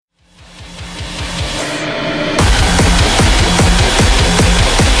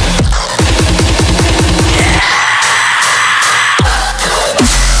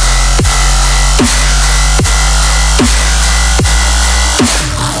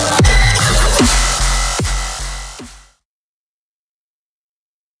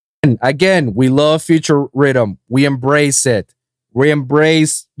Again, we love future rhythm. We embrace it. We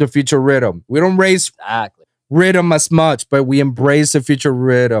embrace the future rhythm. We don't embrace rhythm as much, but we embrace the future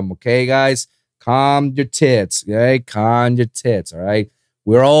rhythm. Okay, guys? Calm your tits. Okay? Calm your tits. All right?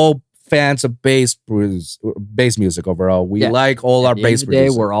 We're all fans of bass music overall. We like all our bass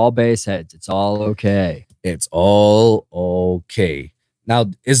music. We're all bass heads. It's all okay. It's all okay.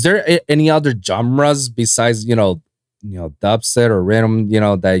 Now, is there any other genres besides, dubstep or rhythm,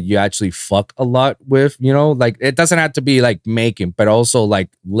 that you actually fuck a lot with, like it doesn't have to be like making, but also like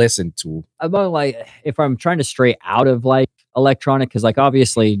listen to. About like if I'm trying to stray out of like electronic, because like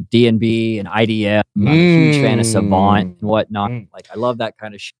obviously D&B and IDM, I'm a huge fan of Savant and whatnot. Like I love that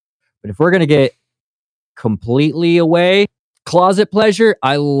kind of shit. But if we're gonna get completely away, closet pleasure,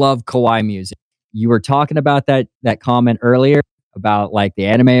 I love kawaii music. You were talking about that comment earlier about like the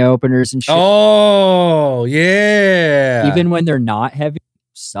anime openers and shit. Oh, yeah. Even when they're not heavy,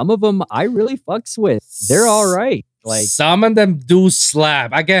 some of them I really fucks with. They're all right. Like some of them do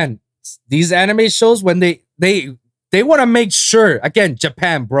slap. Again, these anime shows, when they want to make sure, again,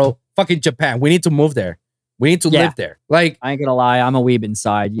 Japan, bro, fucking Japan. We need to move there. We need to live there. Like, I ain't gonna lie, I'm a weeb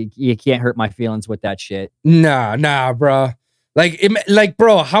inside. You can't hurt my feelings with that shit. Nah, bro. Like,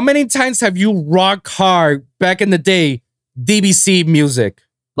 bro, how many times have you rock hard back in the day DBC music?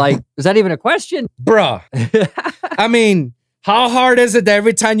 Like, is that even a question? Bruh. I mean, how hard is it that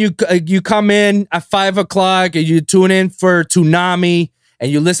every time you come in at 5 o'clock and you tune in for Toonami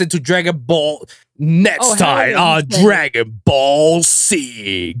and you listen to Dragon Ball? Next time on Dragon Ball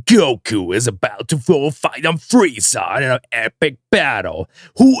Z, Goku is about to fight on Frieza in an epic battle.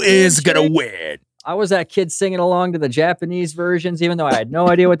 Who is gonna win? I was that kid singing along to the Japanese versions, even though I had no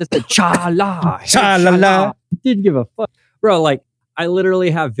idea what this said. Cha-la. Cha-la-la. Didn't give a fuck. Bro, like, I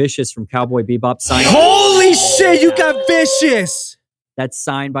literally have Vicious from Cowboy Bebop signed. Holy shit, you got Vicious! That's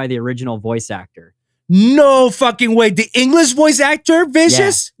signed by the original voice actor. No fucking way. The English voice actor,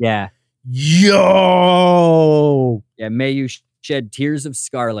 Vicious? Yeah. Yo! Yeah, may you shed tears of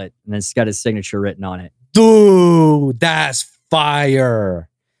scarlet. And it's got his signature written on it. Dude, that's fire.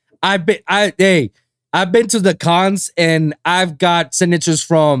 I've been to the cons and I've got signatures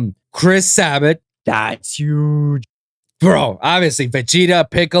from Chris Sabat. That's huge. Bro, obviously Vegeta,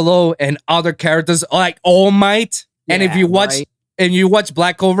 Piccolo, and other characters like All Might. Yeah, and if you watch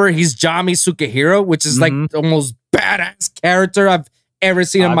Black Clover, he's Jami Sukehiro, which is like the most badass character I've ever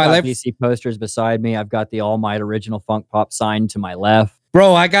seen in my life. DC posters beside me. I've got the All Might original Funk Pop signed to my left.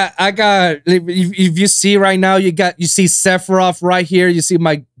 Bro, I got if you see right now, you see Sephiroth right here. You see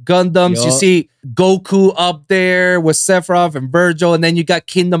my Gundams. Yo. You see Goku up there with Sephiroth and Virgil, and then you got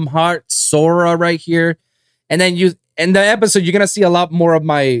Kingdom Hearts, Sora right here. And then in the episode, you're gonna see a lot more of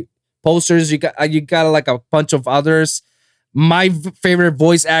my posters. You got like a bunch of others. My favorite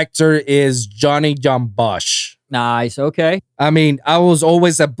voice actor is Johnny John Bosch. Nice, okay. I mean, I was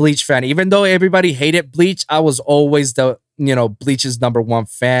always a Bleach fan. Even though everybody hated Bleach, I was always the Bleach's #1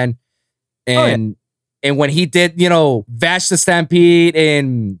 fan. And when he did, Vash the Stampede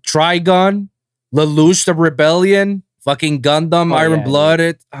and Trigun, Lelouch the Rebellion, fucking Gundam, Iron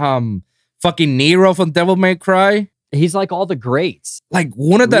Blooded, fucking Nero from Devil May Cry. He's like all the greats. Like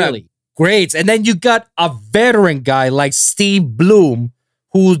one of the greats. And then you got a veteran guy like Steve Bloom,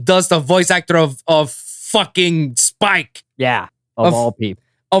 who does the voice actor of fucking Spike. Yeah, of all people.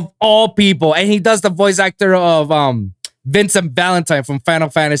 Of all people. And he does the voice actor of Vincent Valentine from Final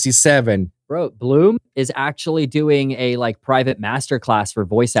Fantasy VII. Bro, Bloom is actually doing a like private masterclass for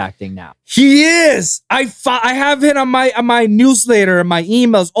voice acting now. He is. I have him on my newsletter and my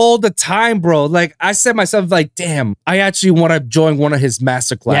emails all the time, bro. Like I said myself, like, damn, I actually want to join one of his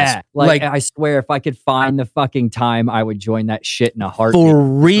masterclass. Yeah, like I swear, if I could find the fucking time, I would join that shit in a heartbeat. For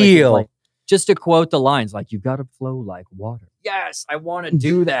real. Like, just to quote the lines, like, you gotta flow like water. Yes, I want to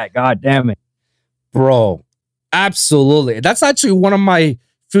do that. God damn it, bro. Absolutely. That's actually one of my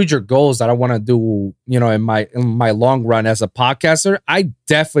future goals that I want to do, in my long run as a podcaster. I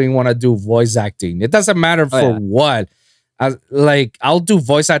definitely want to do voice acting. It doesn't matter for what. I'll do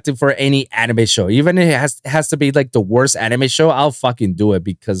voice acting for any anime show. Even if it has to be like the worst anime show, I'll fucking do it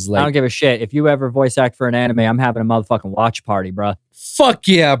because like I don't give a shit. If you ever voice act for an anime, I'm having a motherfucking watch party, bro. Fuck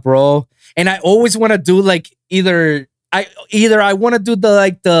yeah, bro. And I always want to do like either I want to do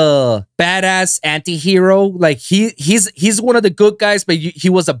the badass anti-hero. Like he's one of the good guys, but he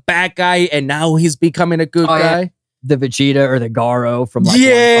was a bad guy and now he's becoming a good guy. Yeah. The Vegeta or the Garo from like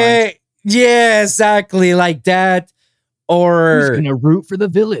yeah, exactly like that. Or who's gonna root for the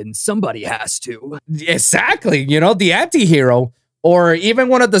villain? Somebody has to. Exactly, the anti-hero. Or even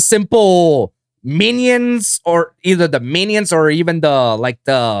one of the simple minions, or either the minions or even the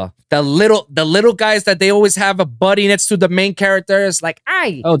little guys that they always have a buddy next to the main characters, like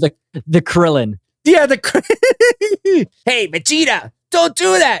the Krillin. Yeah, hey Vegeta, don't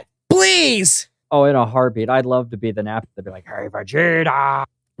do that, please. Oh, in a heartbeat. I'd love to be the nap to be like, hey Vegeta.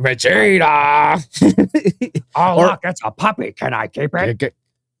 Oh, look, it's a puppy. Can I keep it?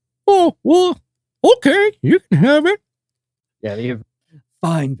 Oh, well, okay, you can have it. Yeah, they have,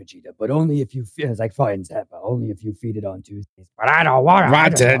 fine, Vegeta, but only if you feed it. It's like, fine, Zappa, only if you feed it on Tuesdays. But I don't want to. I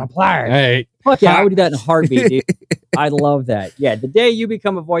just want to play. Hey. Fuck yeah, I would do that in a heartbeat, dude. I love that. Yeah, the day you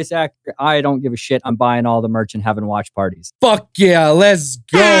become a voice actor, I don't give a shit. I'm buying all the merch and having watch parties. Fuck yeah, let's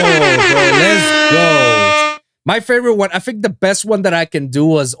go, bro. Let's go. My favorite one, I think the best one that I can do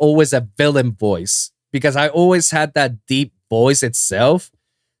was always a villain voice, because I always had that deep voice itself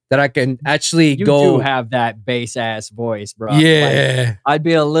that I can actually you go. You do have that bass ass voice, bro. Yeah. Like, I'd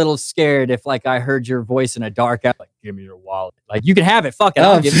be a little scared if like I heard your voice in a dark alley. Like, give me your wallet. Like, you can have it. Fuck it.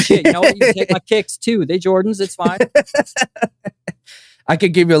 I don't give a shit. You know what? You can take my kicks too. They Jordans. It's fine. I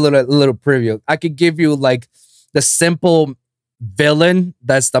could give you a little preview. I could give you like the simple villain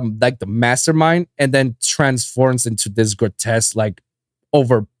that's the mastermind, and then transforms into this grotesque, like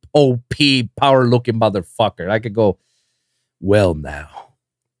over OP power looking motherfucker. I could go, well, now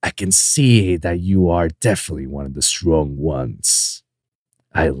I can see that you are definitely one of the strong ones.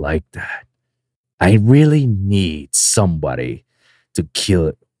 I like that. I really need somebody to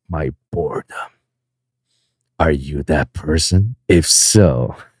kill my boredom. Are you that person? If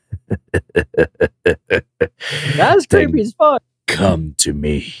so, that's creepy as fuck. Come to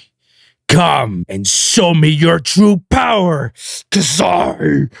me. Come and show me your true power, 'cause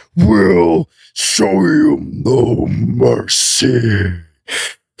I will show you no mercy.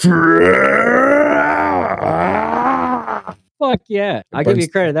 Fuck yeah. I give you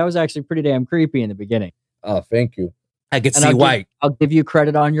credit. That was actually pretty damn creepy in the beginning. Oh, thank you. I can see why. I'll give you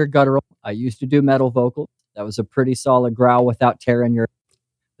credit on your guttural. I used to do metal vocal. That was a pretty solid growl without tearing the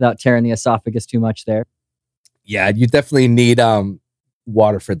esophagus too much there. Yeah, you definitely need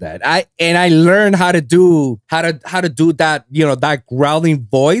water for that. I learned how to do that, that growling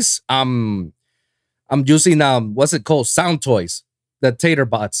voice. I'm using what's it called? Sound toys. The tater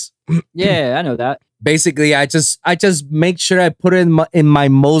bots. Yeah, I know that. Basically, I just make sure I put it in my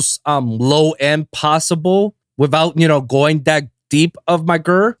most low end possible without going that deep of my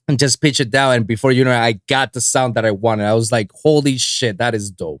grr, and just pitch it down. And before I got the sound that I wanted. I was like, holy shit, that is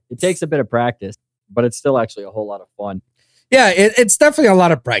dope. It takes a bit of practice, but it's still actually a whole lot of fun. Yeah, it's definitely a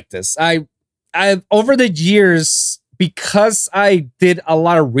lot of practice. I over the years, because I did a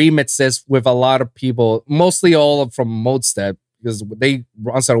lot of remixes with a lot of people, mostly all from ModeStep, because they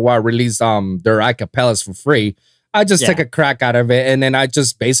once in a while release their acapellas for free. I just take a crack out of it, and then I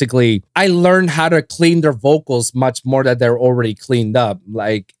just basically I learned how to clean their vocals much more that they're already cleaned up.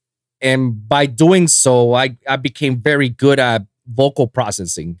 And by doing so, I became very good at vocal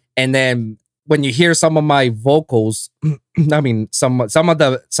processing. And then when you hear some of my vocals, I mean some of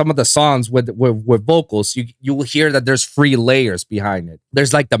the songs with vocals, you will hear that there's 3 layers behind it.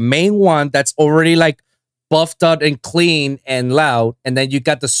 There's like the main one that's already like buffed out and clean and loud, and then you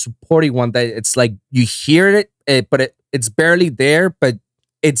got the supporting one that it's like you hear it, but it's barely there, but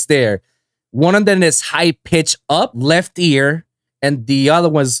it's there. One of them is high pitch up left ear, and the other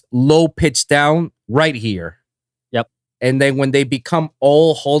one's low pitch down right here. Yep. And then when they become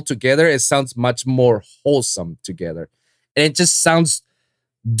all whole together, it sounds much more wholesome together, and it just sounds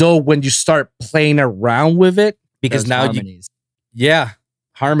dope when you start playing around with it, because now harmonies.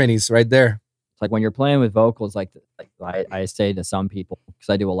 Harmonies right there. Like when you're playing with vocals, like I say to some people, because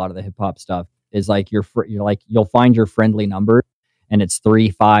I do a lot of the hip hop stuff, is like you're like you'll find your friendly number, and it's 3,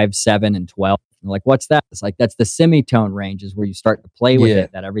 5, 7, and 12. And like, what's that? It's like that's the semitone range, is where you start to play with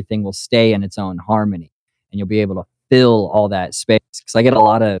it. That everything will stay in its own harmony, and you'll be able to fill all that space. Because I get a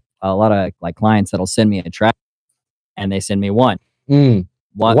lot of like clients that'll send me a track, and they send me one,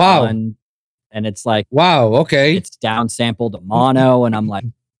 one, and it's like, wow, okay, it's downsampled to mono, and I'm like,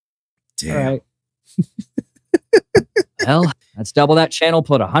 damn. All right. Well, let's double that channel,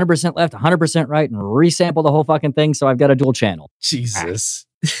 put 100% left, 100% right, and resample the whole fucking thing, so I've got a dual channel. Jesus.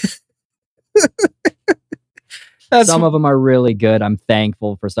 Some of them are really good. I'm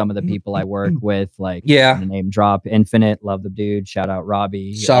thankful for some of the people I work with, like name drop Infinite, love the dude. Shout out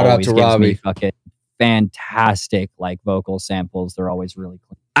Robbie. Shout out to Robbie. Fucking fantastic like vocal samples. They're always really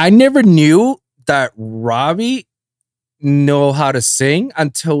clean. I never knew that Robbie know how to sing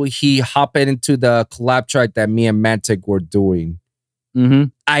until he hopped into the collab track that me and Mantic were doing.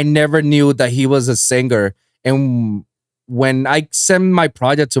 I never knew that he was a singer, and when I send my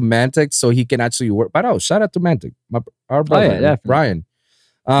project to Mantic so he can actually work. But shout out to Mantic, our brother, yeah, Brian.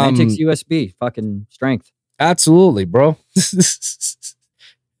 Mantic's USB, fucking strength. Absolutely, bro.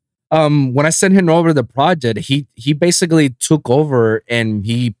 When I sent him over the project, he basically took over and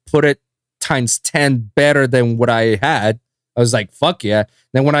he put it times 10 better than what I had. I was like, fuck yeah.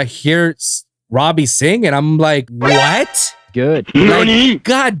 Then when I hear Robbie sing and I'm like, what? Good. Like,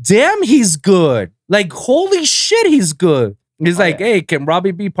 God damn, he's good. Like, holy shit, he's good. He's like, hey, can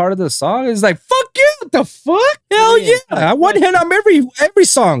Robbie be part of the song? He's like, fuck yeah, what the fuck? Hell yeah. I want him on every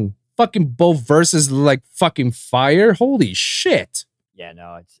song. Fucking both verses like fucking fire. Holy shit. Yeah,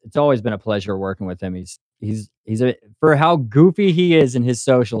 no, it's always been a pleasure working with him. He's for how goofy he is in his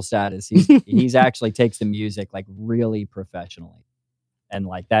social status. He's actually takes the music like really professionally. And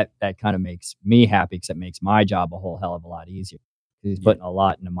like that kind of makes me happy because it makes my job a whole hell of a lot easier. He's putting a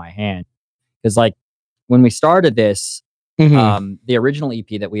lot into my hand. Because like when we started this, the original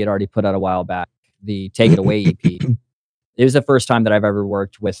EP that we had already put out a while back, the Take It Away EP, it was the first time that I've ever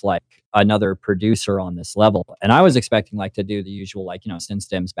worked with like another producer on this level. And I was expecting like to do the usual, like, synth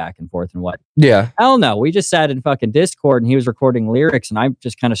stems back and forth and what. Yeah. Hell no. We just sat in fucking Discord and he was recording lyrics and I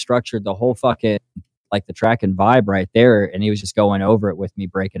just kind of structured the whole fucking like the track and vibe right there. And he was just going over it with me,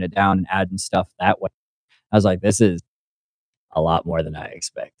 breaking it down and adding stuff that way. I was like, this is a lot more than I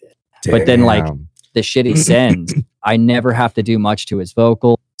expected. Damn. But then like the shit he sends, I never have to do much to his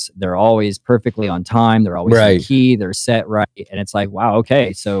vocals. They're always perfectly on time. They're always in key. They're set right. And it's like, wow,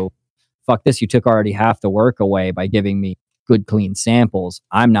 okay. So fuck this. You took already half the work away by giving me good, clean samples.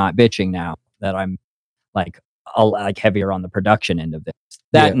 I'm not bitching now that I'm like heavier on the production end of this.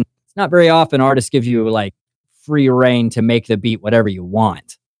 It's not very often artists give you like free reign to make the beat whatever you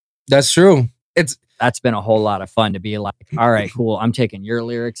want. That's true. That's been a whole lot of fun to be like, all right, cool. I'm taking your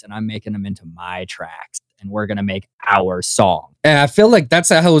lyrics and I'm making them into my tracks and we're going to make our song. And I feel like that's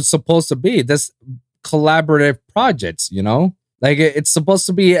how it's supposed to be. This collaborative projects, like it's supposed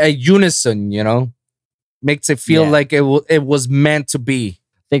to be a unison, makes it feel like it was meant to be.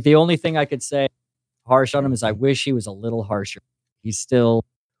 I think the only thing I could say harsh on him is I wish he was a little harsher. He's still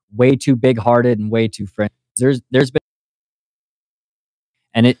way too big hearted and way too friendly. There's been,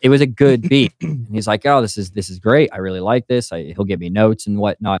 and it was a good beat. And he's like, oh, this is great. I really like this. He'll give me notes and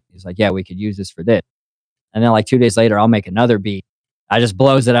whatnot. He's like, yeah, we could use this for this. And then like 2 days later, I'll make another beat. I just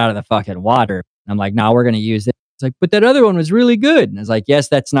blows it out of the fucking water. And I'm like, no, we're going to use it. It's like, but that other one was really good. And it's like, yes,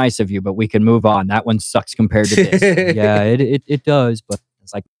 that's nice of you, but we can move on. That one sucks compared to this. Yeah, it does. But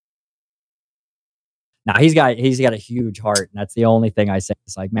it's like, nah, he's got a huge heart. And that's the only thing I say.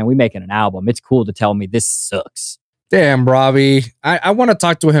 It's like, man, we making an album. It's cool to tell me this sucks. Damn, Robbie. I want to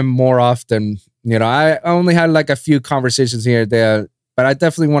talk to him more often. I only had like a few conversations here and there, but I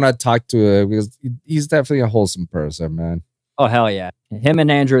definitely want to talk to him because he's definitely a wholesome person, man. Oh, hell yeah. Him and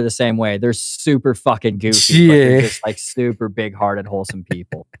Andrew are the same way. They're super fucking goofy, but they're just like super big-hearted, wholesome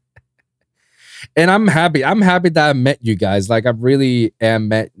people. And I'm happy. I'm happy that I met you guys. Like I really am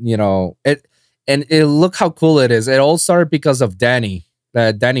met, it. And look how cool it is. It all started because of Danny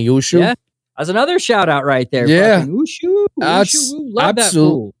Ushu. Yeah. That's another shout out right there. Yeah. Ushu. Love that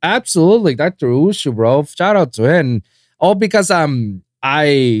fool. Absolutely. Dr. Ushu, bro. Shout out to him. All because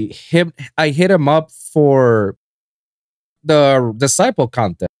I hit him up for the Disciple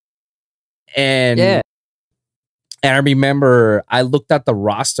contest. And I remember I looked at the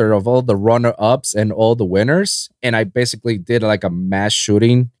roster of all the runner-ups and all the winners, and I basically did like a mass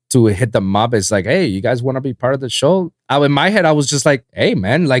shooting to hit them up. It's like, hey, you guys want to be part of the show? In my head, I was just like, hey,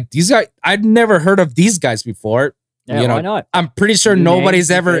 man, like these guys, I'd never heard of these guys before. Yeah, why not? I'm pretty sure nobody's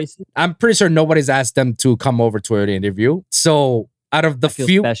asked them to come over to an interview. So out of the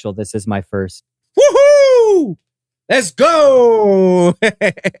few special, this is my first. Woohoo! Let's go.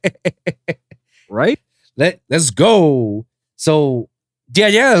 Right? Let's go. So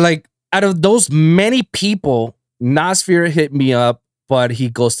yeah, like out of those many people, Nossphere hit me up, but he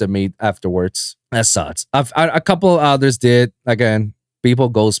ghosted me afterwards. That sucks. A couple others did. Again, people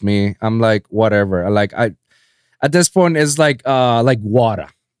ghost me. I'm like, whatever. At this point, it's like water.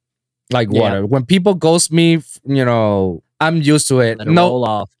 Like water. When people ghost me, I'm used to it. Roll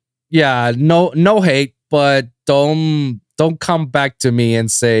off. Yeah, no hate, but don't come back to me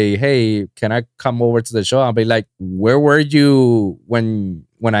and say, hey, can I come over to the show? I'll be like, where were you when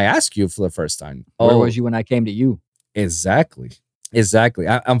I asked you for the first time? Where was you when I came to you? Exactly.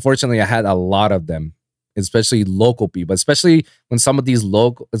 Unfortunately, I had a lot of them, especially local people, especially when some of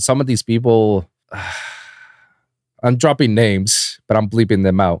these people, I'm dropping names, but I'm bleeping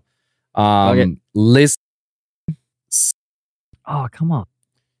them out. List. Oh, come on.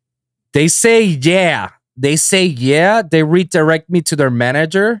 They say, yeah, They say, yeah, they redirect me to their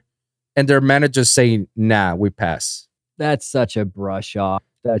manager, and their manager say, nah, we pass. That's such a brush off.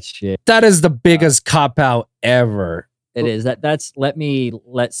 That shit. That is the biggest cop out ever. It is. That's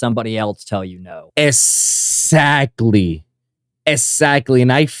let somebody else tell you no. Exactly.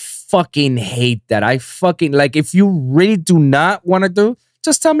 And I fucking hate that. I fucking, like, if you really do not want to do,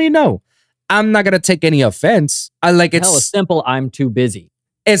 just tell me no. I'm not gonna take any offense. I like it's hella simple. I'm too busy.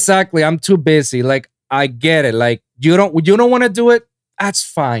 Exactly. I'm too busy. Like, I get it. Like, you don't want to do it. That's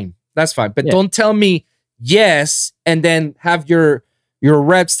fine. That's fine. But don't tell me yes and then have your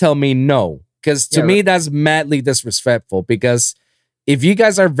reps tell me no. Because to me, that's madly disrespectful. Because if you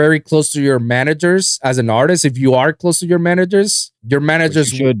guys are very close to your managers as an artist, if you are close to your managers which you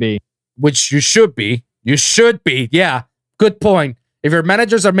should be. Which you should be. You should be. Yeah. Good point. If your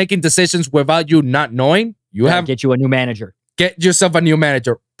managers are making decisions without you not knowing, you have get you a new manager. Get yourself a new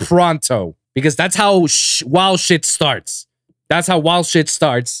manager pronto. Because that's how wild shit starts. That's how wild shit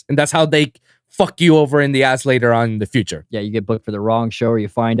starts. And that's how they fuck you over in the ass later on in the future. Yeah, you get booked for the wrong show, or you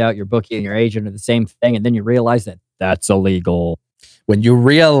find out your bookie and your agent are the same thing, and then you realize that that's illegal. When you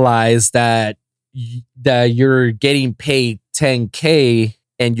realize that you're getting paid $10K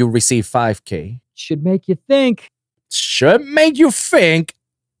and you receive $5K. Should make you think. Should make you think.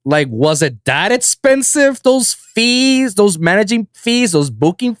 Like, was it that expensive? Those fees, those managing fees, those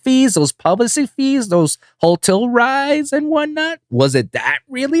booking fees, those publicity fees, those hotel rides and whatnot? Was it that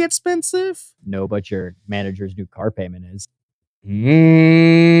really expensive? No, but your manager's new car payment is.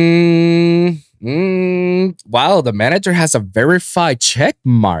 Wow, the manager has a verified check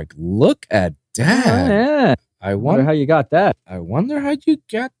mark. Look at that. Oh, yeah. I wonder how you got that. I wonder how you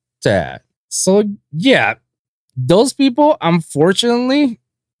got that. So, yeah, those people, unfortunately,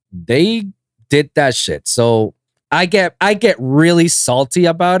 they did that shit. So I get really salty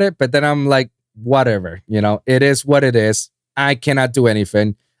about it, but then I'm like, whatever, it is what it is. I cannot do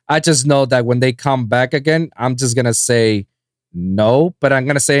anything. I just know that when they come back again, I'm just gonna say no, but I'm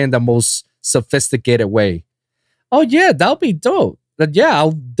gonna say in the most sophisticated way. Oh yeah, that'll be dope. But yeah,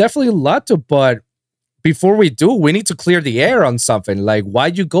 I'll definitely love to, but before we do, we need to clear the air on something. Like,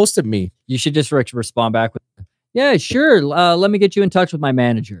 why'd you ghosted me? You should just respond back with, yeah, sure. Let me get you in touch with my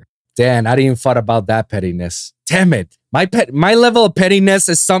manager. Dan, I didn't even thought about that pettiness. Damn it. My level of pettiness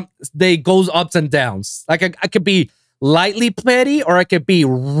is they goes ups and downs. Like I could be lightly petty or I could be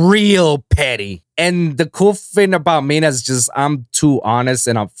real petty. And the cool thing about me is just I'm too honest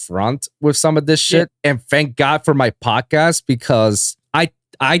and upfront with some of this shit. Yeah. And thank God for my podcast because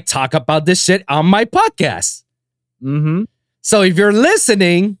I talk about this shit on my podcast. Mm-hmm. So if you're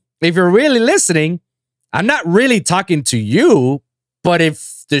listening, if you're really listening, I'm not really talking to you, but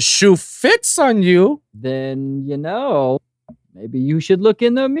if the shoe fits on you, then, maybe you should look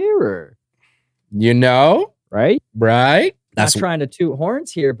in the mirror. Right? Right? Not trying to toot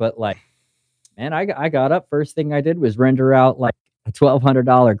horns here, but like, man, I got up. First thing I did was render out like a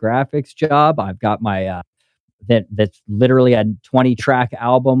 $1,200 graphics job. I've got my, that's literally a 20-track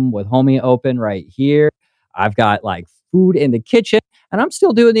album with Homie open right here. I've got like food in the kitchen and I'm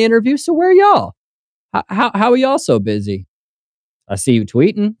still doing the interview. So where are y'all? How are y'all so busy? I see you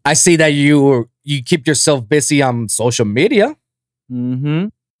tweeting. I see that you keep yourself busy on social media.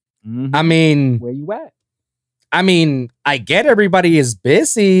 Mm-hmm. I mean, where you at? I mean, I get everybody is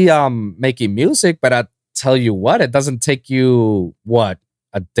busy making music, but I tell you what, it doesn't take you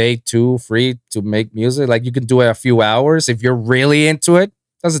a day, 2, 3 to make music. Like you can do it a few hours if you're really into it.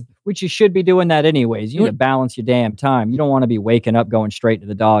 Which you should be doing that anyways. You need to balance your damn time. You don't want to be waking up, going straight to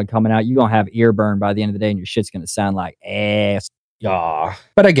the dog, coming out. You're going to have ear burn by the end of the day and your shit's going to sound like ass. Yeah.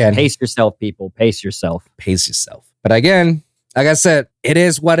 But again, pace yourself, people. Pace yourself. Pace yourself. But again, like I said, it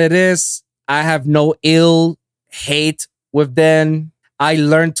is what it is. I have no ill hate with them. I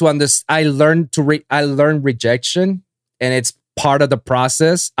learned to understand. I learned rejection, and it's part of the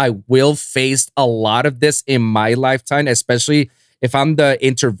process. I will face a lot of this in my lifetime, especially if I'm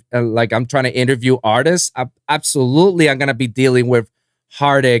I'm trying to interview artists. I'm gonna be dealing with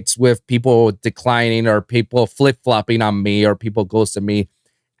heartaches with people declining or people flip-flopping on me or people ghosting me.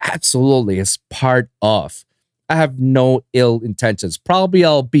 Absolutely, it's part of. I have no ill intentions. Probably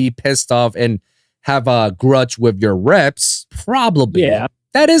I'll be pissed off and have a grudge with your reps. Probably. Yeah.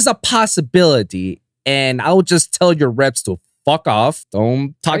 That is a possibility. And I'll just tell your reps to fuck off.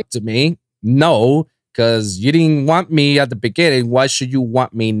 Don't talk to me. No, because you didn't want me at the beginning. Why should you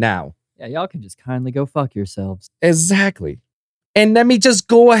want me now? Yeah, y'all can just kindly go fuck yourselves. Exactly. And let me just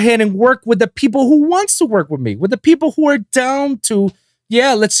go ahead and work with the people who wants to work with me, with the people who are down to,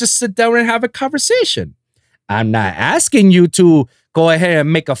 let's just sit down and have a conversation. I'm not asking you to go ahead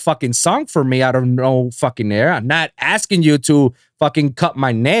and make a fucking song for me out of no fucking air. I'm not asking you to fucking cut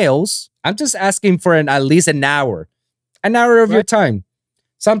my nails. I'm just asking for at least an hour of your time.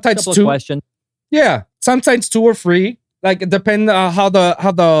 Sometimes Couple two. of questions. Yeah, sometimes 2 or 3. Like, it depends on how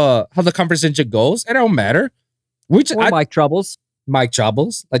the conversation goes. It don't matter. Mic troubles. Mic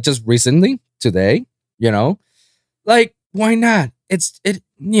troubles. Like just recently, today. Like, why not?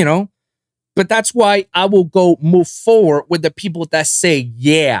 But that's why I will move forward with the people that say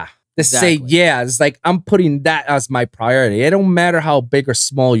yeah. Say yeah. It's like I'm putting that as my priority. It don't matter how big or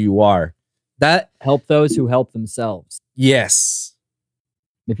small you are. That help those who help themselves. Yes.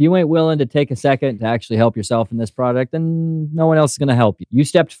 If you ain't willing to take a second to actually help yourself in this product, then no one else is going to help you. You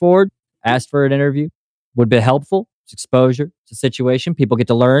stepped forward, asked for an interview, would be helpful. It's exposure. It's a situation. People get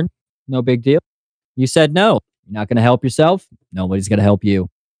to learn. No big deal. You said no. You're not going to help yourself. Nobody's going to help you.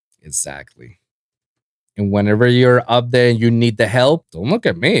 Exactly. And whenever you're up there and you need the help, don't look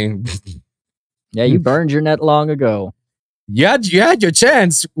at me. Yeah, you burned your net long ago. You had your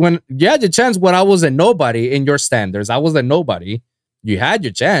chance when I was a nobody in your standards. I was a nobody. You had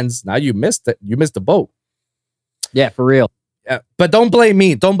your chance. Now you missed it. You missed the boat. Yeah, for real. Yeah, but don't blame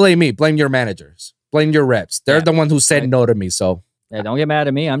me. Don't blame me. Blame your managers. Blame your reps. They're the one who said no to me. So yeah, don't get mad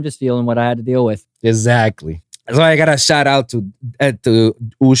at me. I'm just dealing what I had to deal with. Exactly. So I gotta shout out to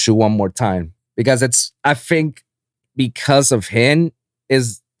Ushu one more time because I think because of him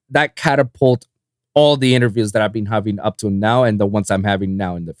is that catapult all the interviews that I've been having up to now and the ones I'm having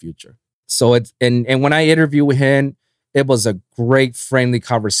now in the future. So and when I interview with him, it was a great friendly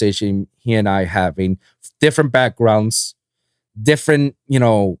conversation. He and I having different backgrounds, different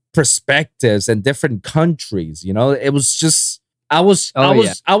perspectives, and different countries. It was just. I was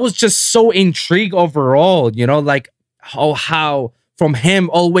just so intrigued overall, like how from him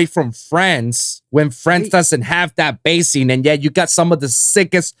all the way from France, when France doesn't have that basing, and yet you got some of the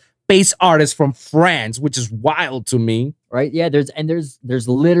sickest bass artists from France, which is wild to me. Right? Yeah, there's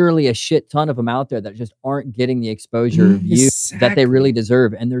literally a shit ton of them out there that just aren't getting the exposure views that they really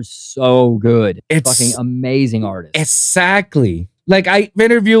deserve, and they're so good. It's fucking amazing artists. Exactly. Like I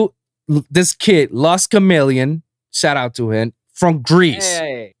interviewed this kid, Lost Chameleon. Shout out to him. From Greece.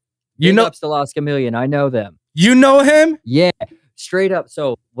 Hey, ups to Lost Chameleon. I know them. You know him? Yeah, straight up.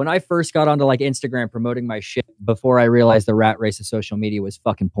 So when I first got onto like Instagram promoting my shit, before I realized the rat race of social media was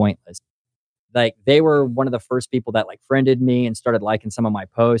fucking pointless, like they were one of the first people that like friended me and started liking some of my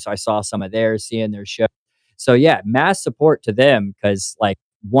posts. I saw some of theirs, seeing their show. So yeah, mass support to them because like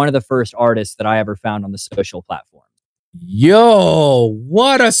one of the first artists that I ever found on the social platform. Yo,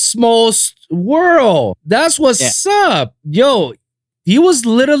 what a small world. That's what's up. Yo, he was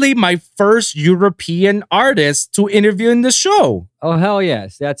literally my first European artist to interview in the show. Oh, hell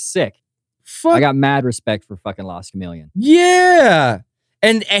yes. That's sick. I got mad respect for fucking Lost Chameleon. Yeah.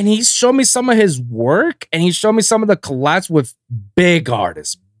 And he showed me some of his work, and he showed me some of the collabs with big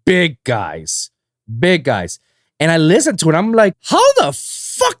artists, big guys. And I listened to it. I'm like, how the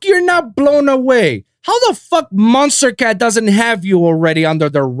fuck you're not blown away? How the fuck Monster Cat doesn't have you already under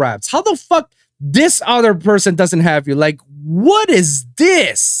their wraps? How the fuck this other person doesn't have you? Like, what is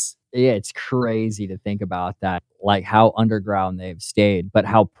this? Yeah, it's crazy to think about that. Like how underground they've stayed, but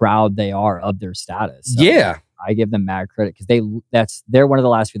how proud they are of their status. So yeah. I give them mad credit because they're one of the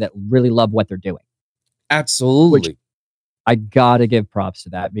last few that really love what they're doing. Absolutely. Which I gotta give props to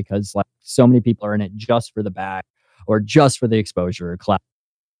that because like so many people are in it just for the bag or just for the exposure or clout.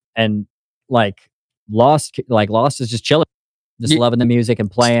 And like Lost is just chilling, just loving the music and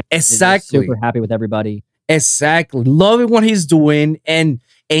playing. Exactly. Super happy with everybody. Exactly. Loving what he's doing and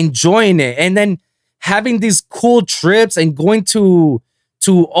enjoying it. And then having these cool trips and going to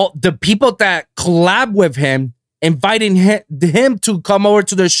all the people that collab with him, inviting him to come over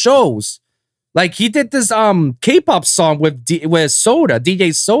to the shows. Like he did this K-pop song with Soda,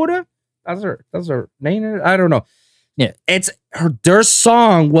 DJ Soda. That's her name. I don't know. Yeah. Their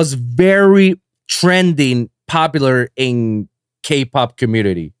song was very trending, popular in K-pop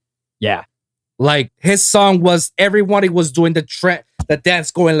community. Yeah. Like his song was, everybody was doing the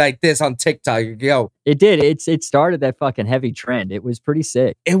dance going like this on TikTok. Yo. It did. It started that fucking heavy trend. It was pretty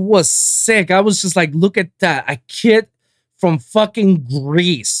sick. It was sick. I was just like, look at that. A kid from fucking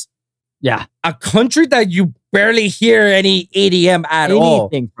Greece. Yeah. A country that you barely hear any EDM at all.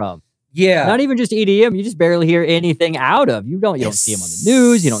 Anything from. Yeah. Not even just EDM. You just barely hear anything out of. You don't see him on the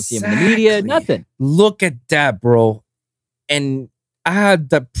news. You don't see him in the media. Nothing. Look at that, bro. And I had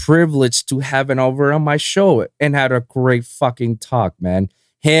the privilege to have him over on my show and had a great fucking talk, man.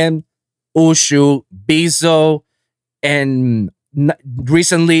 Him, Ushu, Bizo, and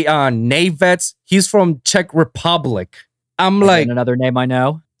recently Navets. He's from Czech Republic. I'm like, another name I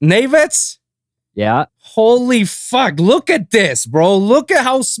know. Navets? Yeah. Holy fuck. Look at this, bro. Look at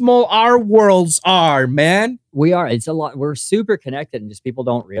how small our worlds are, man. We are. It's a lot. We're super connected and just people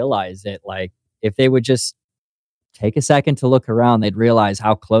don't realize it. Like if they would just take a second to look around, they'd realize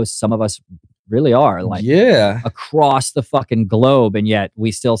how close some of us really are. Like across the fucking globe. And yet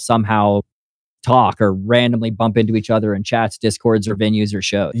we still somehow talk or randomly bump into each other in chats, discords, or venues or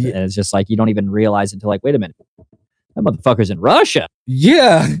shows. And it's just like, you don't even realize until like, wait a minute, that motherfucker's in Russia.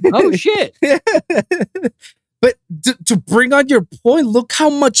 Yeah. Oh shit. But to bring on your point, look how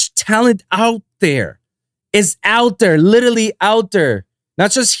much talent out there is out there, literally out there.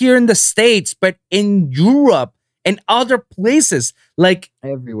 Not just here in the States, but in Europe and other places. Like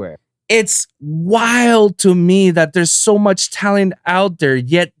everywhere. It's wild to me that there's so much talent out there,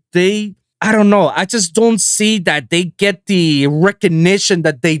 yet I don't know. I just don't see that they get the recognition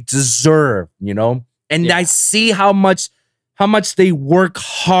that they deserve, you know? And I see how much they work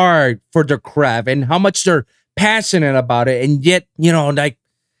hard for their craft and how much they're passionate about it. And yet, you know, like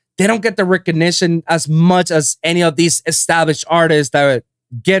they don't get the recognition as much as any of these established artists that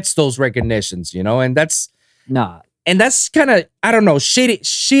gets those recognitions, you know? And that's kind of, I don't know,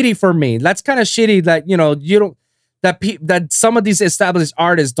 shitty for me. That's kind of shitty that, you know, you don't, that some of these established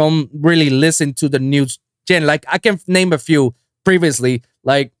artists don't really listen to the new gen. Like I can name a few previously.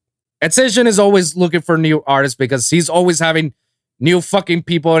 Like Ep97 is always looking for new artists because he's always having new fucking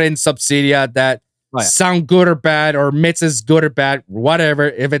people in Subsidia that sound good or bad, or mixes good or bad, whatever.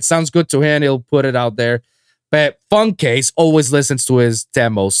 If it sounds good to him, he'll put it out there. But Funkcase always listens to his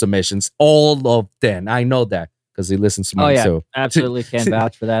demo submissions, all of them. I know that because he listens to mine too. Absolutely can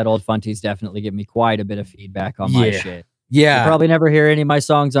vouch for that. Old Funties definitely give me quite a bit of feedback on my shit. Yeah. You'll probably never hear any of my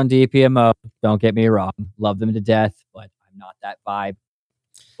songs on DPMO. Don't get me wrong. Love them to death, but I'm not that vibe.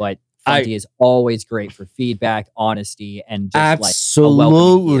 But Funty is always great for feedback, honesty, and just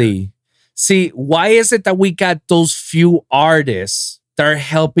absolutely. See, why is it that we got those few artists that are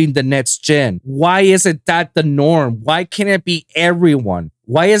helping the next gen? Why is it that the norm? Why can't it be everyone?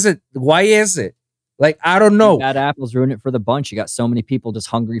 Why is it? Like, I don't know. Bad apples ruin it for the bunch. You got so many people just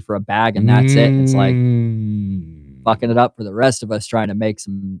hungry for a bag, and that's it. It's like fucking it up for the rest of us trying to make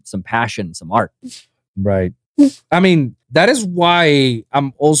some passion, some art. Right. I mean, that is why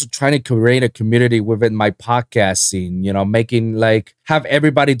I'm also trying to create a community within my podcast scene, you know, making like have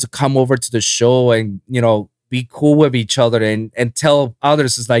everybody to come over to the show and, you know, be cool with each other and tell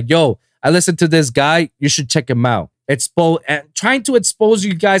others. It's like, yo, I listened to this guy. You should check him out. Trying to expose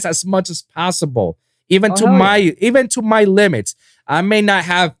you guys as much as possible. Even to my limits. I may not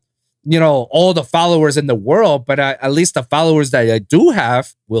have, you know, all the followers in the world, but at least the followers that I do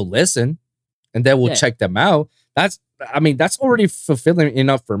have will listen, and then we'll check them out. That's already fulfilling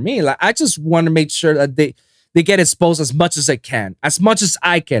enough for me. Like I just want to make sure that they get exposed as much as I can,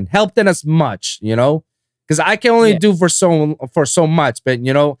 help them as much, you know, because I can only do for so much. But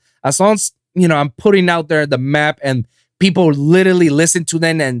you know, as long as you know I'm putting out there the map and people literally listen to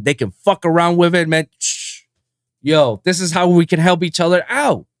them and they can fuck around with it, man. Yo, this is how we can help each other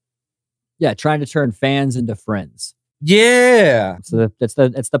out. Yeah, trying to turn fans into friends. Yeah. So it's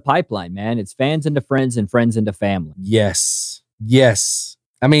the pipeline, man. It's fans into friends and friends into family. Yes.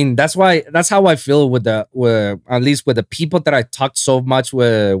 I mean, that's how I feel with at least with the people that I talked so much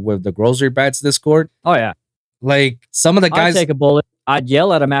with the Grocery Bats Discord. Oh yeah. Like some of the guys I'd take a bullet. I'd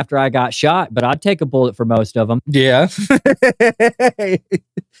yell at them after I got shot, but I'd take a bullet for most of them. Yeah.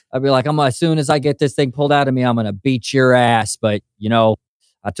 I'd be like, as soon as I get this thing pulled out of me, I'm going to beat your ass. But, you know,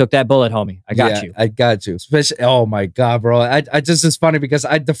 I took that bullet, homie. I got you. I got you. Especially, oh my God, bro. I just, it's funny because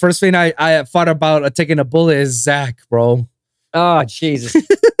the first thing I thought about taking a bullet is Zach, bro. Oh, Jesus.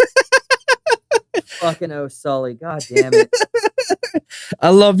 Fucking oh, Sully. God damn it. I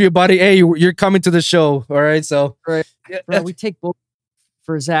love you, buddy. Hey, you're coming to the show. All right. So, bro, we take bullets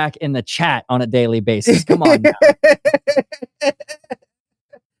for Zach in the chat on a daily basis. Come on now.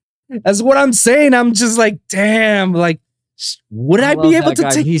 That's what I'm saying. I'm just like, damn, like, would I be able to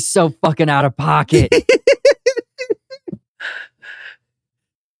take? He's so fucking out of pocket.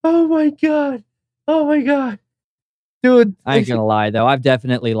 Oh my God. Oh my God. Dude. I ain't gonna lie though. I've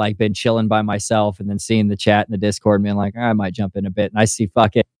definitely like been chilling by myself and then seeing the chat in the Discord and being like, I might jump in a bit. And I see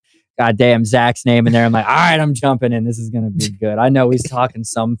fucking goddamn Zach's name in there. I'm like, all right, I'm jumping in. This is gonna be good. I know he's talking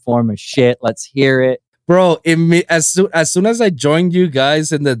some form of shit. Let's hear it. Bro, as soon as I joined you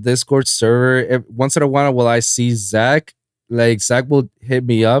guys in the Discord server, once in a while will I see Zach, like Zach will hit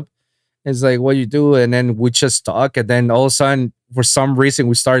me up. It's like, what you do? And then we just talk. And then all of a sudden, for some reason,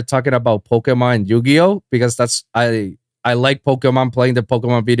 we started talking about Pokemon and Yu-Gi-Oh! Because I like Pokemon, playing the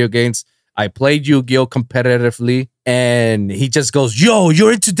Pokemon video games. I played Yu-Gi-Oh! Competitively And he just goes, yo,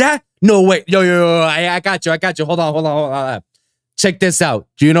 you're into that? No, wait. Yo, I got you. Hold on. Check this out.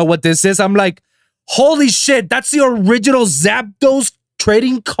 Do you know what this is? I'm like, holy shit, that's the original Zapdos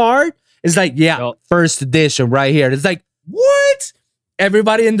trading card? It's like, yeah, first edition right here. It's like, what?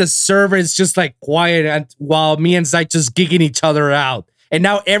 Everybody in the server is just like quiet and while me and Zach just geeking each other out. And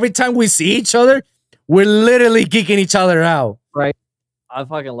now every time we see each other, we're literally geeking each other out. Right. I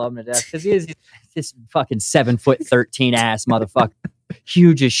fucking love him to death because he is this fucking 7'13" ass motherfucker.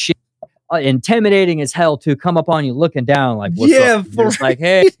 Huge as shit. Intimidating as hell to come up on you looking down like, what's up? It's like,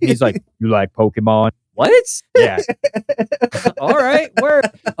 hey. He's like, you like Pokemon? What? Yeah. All right. We're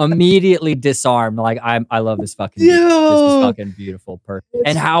immediately disarmed. Like, I love this fucking dude. This is fucking beautiful person.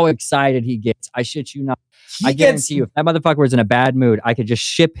 And how excited he gets. I shit you not. I guarantee you, if that motherfucker was in a bad mood, I could just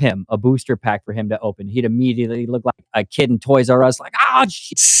ship him a booster pack for him to open. He'd immediately look like a kid in Toys R Us, like, oh,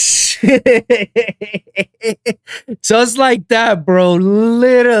 shit. Just like that, bro.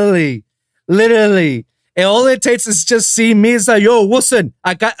 Literally. And all it takes is just see me. It's like, yo, Wilson,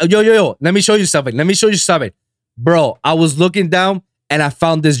 I got, yo. Let me show you something. Bro, I was looking down and I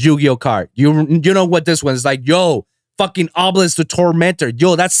found this Yu-Gi-Oh card. You know what this one is like? Yo, fucking Obelisk the Tormentor.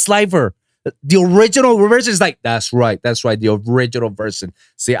 Yo, that's Slifer. The original version is like, that's right. The original version.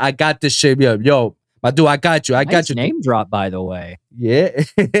 See, I got this shit. Yo, my dude, I got you. Nice name drop, by the way. Yeah.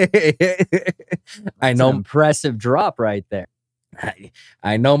 I know. An impressive drop right there.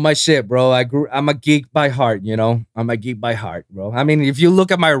 I know my shit, bro. I'm a geek by heart, you know? I'm a geek by heart, bro. I mean, if you look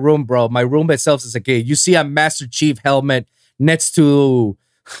at my room, bro, my room itself is a geek. You see a Master Chief helmet next to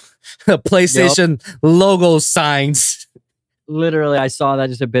a PlayStation logo signs. Literally, I saw that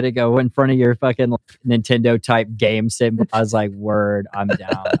just a bit ago in front of your fucking Nintendo type game symbol. I was like, word, I'm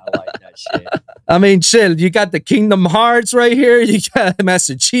down. I like that shit. I mean, chill. You got the Kingdom Hearts right here. You got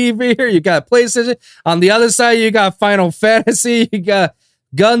Master Chief here. You got PlayStation. On the other side, you got Final Fantasy. You got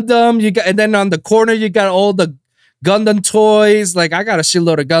Gundam. And then on the corner, you got all the Gundam toys. Like, I got a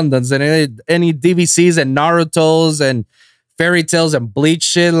shitload of Gundams and any DVCs and Naruto's and Fairy Tales and Bleach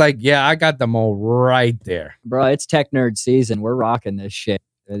shit. Like, yeah, I got them all right there. Bro, it's tech nerd season. We're rocking this shit.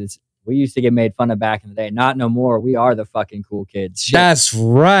 We used to get made fun of back in the day. Not no more. We are the fucking cool kids. Shit. That's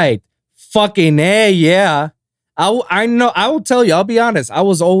right. Fucking A, yeah. I know. I will tell you. I'll be honest. I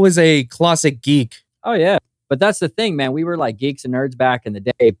was always a closet geek. Oh, yeah. But that's the thing, man. We were like geeks and nerds back in the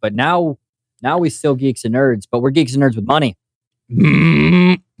day. But now we still geeks and nerds. But we're geeks and nerds with money.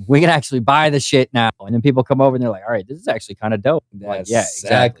 We can actually buy the shit now. And then people come over and they're like, all right, this is actually kind of dope. Like, yeah,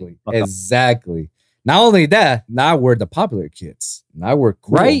 exactly. Not only that, now we're the popular kids. Now we're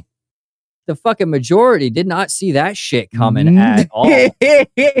cool. Right? The fucking majority did not see that shit coming at all.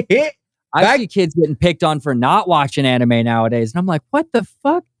 I see kids getting picked on for not watching anime nowadays. And I'm like, what the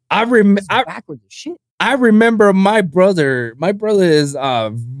fuck? Backwards as shit. I remember my brother. My brother is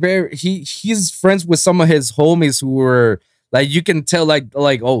he's friends with some of his homies who were like, you can tell like,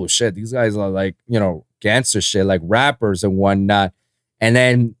 oh shit, these guys are like, you know, gangster shit, like rappers and whatnot. And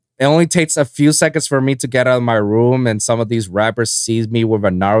then it only takes a few seconds for me to get out of my room, and some of these rappers sees me with a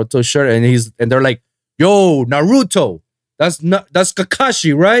Naruto shirt, and they're like, "Yo, Naruto, that's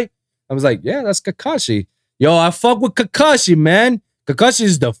Kakashi, right?" I was like, "Yeah, that's Kakashi." Yo, I fuck with Kakashi, man. Kakashi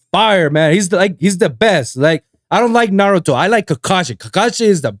is the fire, man. He's the best. Like, I don't like Naruto. I like Kakashi. Kakashi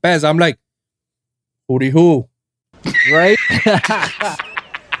is the best. I'm like, hooty hoo, right?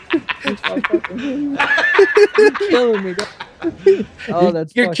 You're killing me. Oh,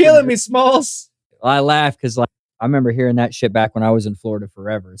 you're killing me, Smalls. Well, I laugh because like I remember hearing that shit back when I was in Florida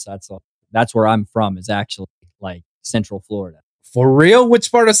forever. So that's where I'm from, is actually like Central Florida. For real?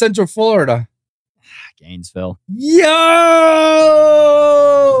 Which part of Central Florida? Gainesville. Yo.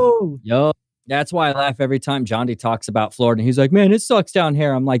 That's why I laugh every time John D talks about Florida. He's like, man, it sucks down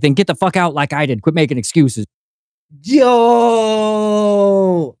here. I'm like, then get the fuck out like I did. Quit making excuses. Yo,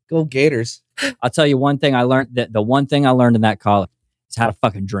 go Gators. I'll tell you one thing I learned. The one thing I learned in that college is how to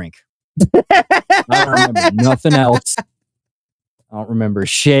fucking drink. I don't remember nothing else. I don't remember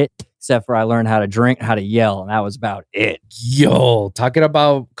shit except for I learned how to drink, how to yell, and that was about it. Yo, talking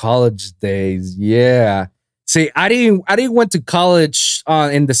about college days, yeah. See, I didn't went to college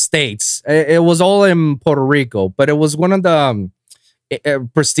in the States. It was all in Puerto Rico, but it was one of the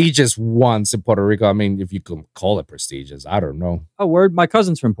prestigious ones in Puerto Rico. I mean, if you can call it prestigious, I don't know. Oh, word! My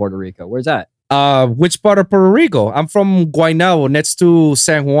cousin's from Puerto Rico. Where's that? Which part of Puerto Rico? I'm from Guaynabo, next to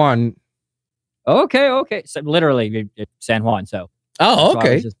San Juan. Okay. So literally San Juan. So. Oh,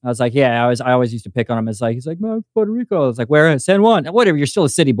 okay. So I was like, yeah. I always used to pick on him. He's like, no, Puerto Rico. I was like, where? San Juan. Whatever. You're still a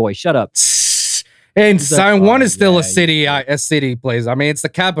city boy. Shut up. And San Juan is still a city place. I mean, it's the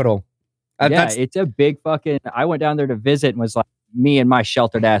capital. Yeah, it's a big fucking. I went down there to visit and was like me and my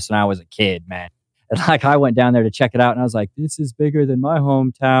sheltered ass when I was a kid, man. And like I went down there to check it out and I was like, this is bigger than my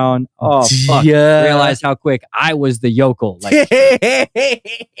hometown. Oh fuck. Yeah. Realized how quick I was the yokel. Like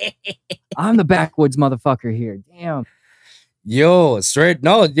I'm the backwoods motherfucker here. Damn. Yo, straight.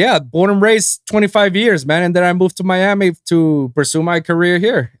 No, yeah. Born and raised 25 years, man. And then I moved to Miami to pursue my career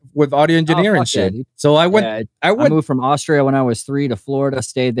here with audio engineering and shit. Yeah, so I went. I moved from Austria when I was 3 to Florida,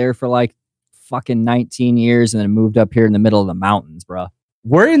 stayed there for like fucking 19 years, and then moved up here in the middle of the mountains, bro.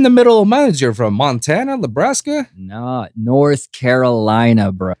 Where in the middle of mountains you're from? Montana, Nebraska? No, North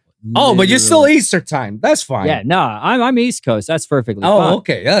Carolina, bro. Oh, but you're still Eastern time. That's fine. Yeah, no, I'm East Coast. That's perfectly fine.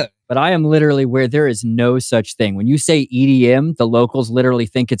 Okay, yeah. But I am literally where there is no such thing. When you say EDM, the locals literally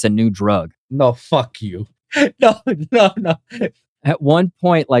think it's a new drug. No, fuck you. No. At one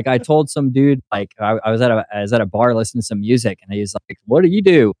point, like I told some dude, like I was at a bar listening to some music, and he's like, "What do you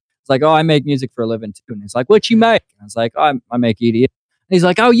do?" It's like, "Oh, I make music for a living too." And he's like, "What you make?" And I was like, "Oh, I make EDM." And he's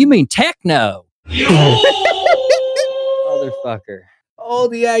like, "Oh, you mean techno?" Motherfucker. Oh,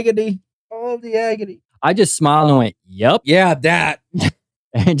 the agony. Oh, the agony. I just smiled and went, "Yup." Yeah, that.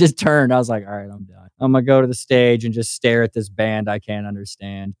 And just turned. I was like, "All right, I'm done. I'm gonna go to the stage and just stare at this band I can't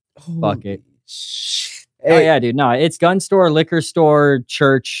understand." Fuck it. Shit. Oh yeah, dude. No, it's gun store, liquor store,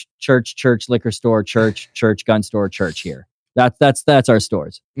 church, liquor store, church, gun store, church here. That's our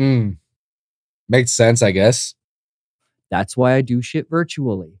stores. Makes sense, I guess. That's why I do shit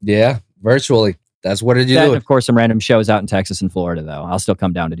virtually. Yeah, virtually. That's what you do. And of course, some random shows out in Texas and Florida, though. I'll still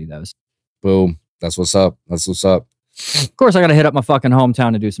come down to do those. Boom. That's what's up. That's what's up. Of course, I gotta hit up my fucking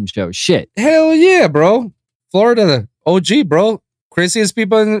hometown to do some shows. Shit. Hell yeah, bro. Florida, OG, bro. Craziest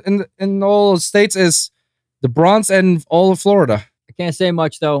people in all states is the Bronx and all of Florida. I can't say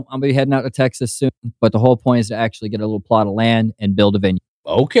much, though. I'm going to be heading out to Texas soon. But the whole point is to actually get a little plot of land and build a venue.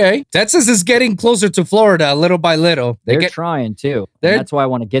 Okay. Texas is getting closer to Florida little by little. They're trying, too. That's why I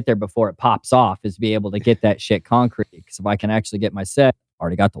want to get there before it pops off, is be able to get that shit concrete. Because if I can actually get my set,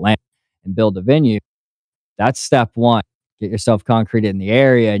 already got the land, and build a venue, that's step one. Get yourself concrete in the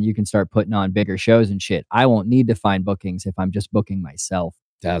area, and you can start putting on bigger shows and shit. I won't need to find bookings if I'm just booking myself.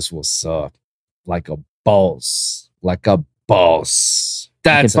 That's what's up. Like a boss. Like a boss.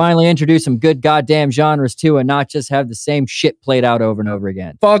 You can finally introduce some good goddamn genres too, and not just have the same shit played out over and over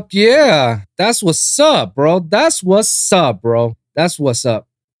again. Fuck yeah. That's what's up, bro. That's what's up, bro. That's what's up.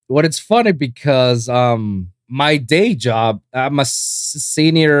 What it's funny because my day job, I'm a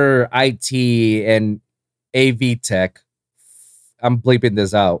senior IT and AV tech. I'm bleeping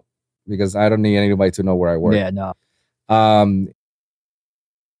this out because I don't need anybody to know where I work. Yeah, no.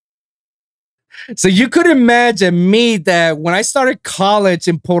 So you could imagine me that when I started college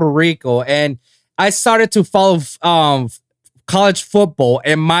in Puerto Rico and I started to follow college football,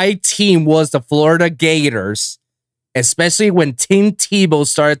 and my team was the Florida Gators, especially when Tim Tebow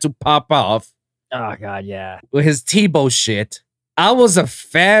started to pop off. Oh, God, yeah. With his Tebow shit. I was a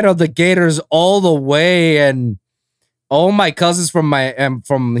fan of the Gators all the way, and all my cousins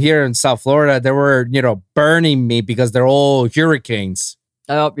from here in South Florida, they were, burning me because they're all Hurricanes.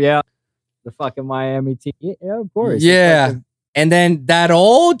 Oh, yeah. The fucking Miami team. Yeah, of course. Yeah. And then that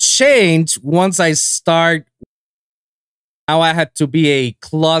all changed once I start. Now I had to be a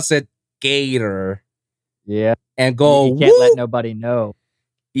closet Gator. Yeah. And go, you can't let nobody know.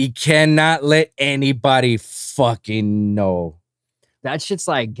 You cannot let anybody fucking know. That shit's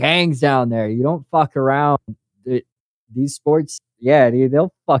like gangs down there. You don't fuck around. These sports, yeah, dude,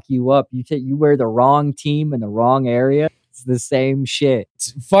 they'll fuck you up. You wear the wrong team in the wrong area. It's the same shit.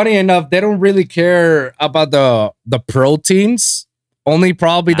 Funny enough, they don't really care about the pro teams. Only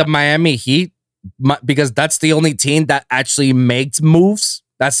probably the Miami Heat, because that's the only team that actually makes moves.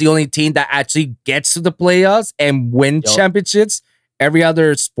 That's the only team that actually gets to the playoffs and win championships. Every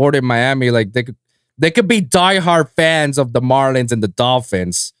other sport in Miami, like they could be diehard fans of the Marlins and the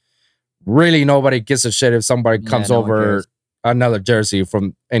Dolphins. Really, nobody gives a shit if somebody comes over another jersey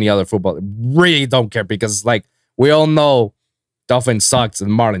from any other football. Really don't care, because like we all know Dolphins sucks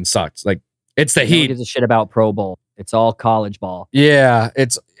and Marlins sucks. Like it's the Heat. No one gives a shit about Pro Bowl. It's all college ball. Yeah,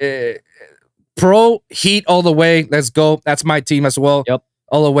 it's pro Heat all the way. Let's go. That's my team as well. Yep,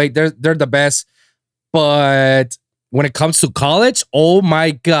 all the way. They're the best. But when it comes to college, oh my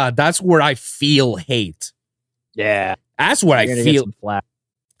God, that's where I feel hate. Yeah, that's what I feel.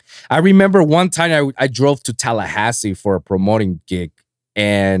 I remember one time I drove to Tallahassee for a promoting gig,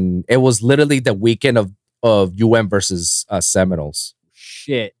 and it was literally the weekend of UM versus Seminoles.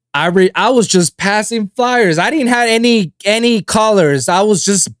 Shit. I was just passing flyers. I didn't have any colors. I was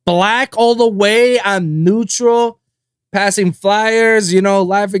just black all the way. I'm neutral. passing flyers, you know,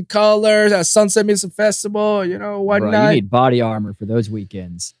 Life in Color, Sunset Music Festival, you know, whatnot. Bro, you need body armor for those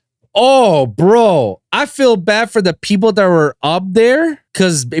weekends. Oh, bro, I feel bad for the people that were up there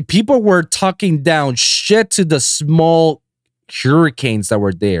because people were talking down shit to the small hurricanes that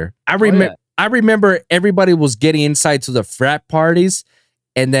were there. I remember everybody was getting inside to the frat parties,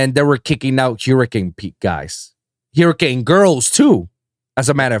 and then they were kicking out hurricane guys, hurricane girls too. As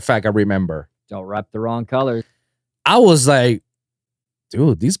a matter of fact, I remember. Don't rep the wrong colors. I was like,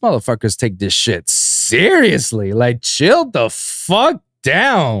 dude, these motherfuckers take this shit seriously. Like, chill the fuck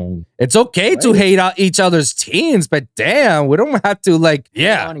down. It's okay to hate out each other's teams, but damn, we don't have to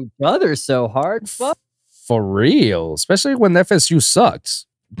on each other so hard. Fuck. For real, especially when FSU sucks.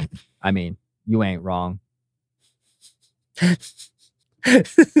 I mean, you ain't wrong.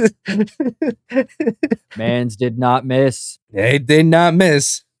 Mans did not miss. They did not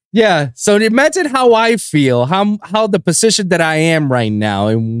miss. Yeah. So imagine how I feel, how the position that I am right now,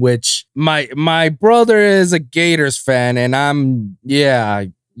 in which my brother is a Gators fan, and I'm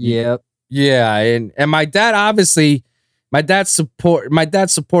and my dad obviously, my dad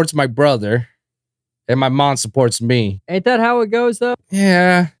supports my brother, and my mom supports me. Ain't that how it goes though?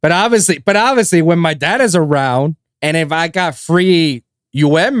 Yeah. But obviously when my dad is around, and if I got free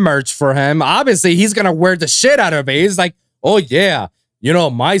UM merch for him, obviously he's gonna wear the shit out of it. He's like, oh yeah, you know,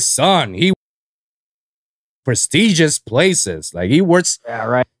 my son, he prestigious places. Like, he works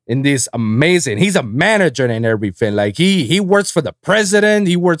in these amazing, he's a manager and everything. Like, he works for the president,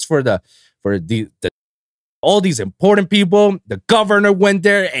 he works for the all these important people. The governor went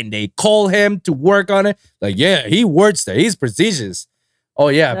there and they call him to work on it. Like, yeah, he works there. He's prestigious. Oh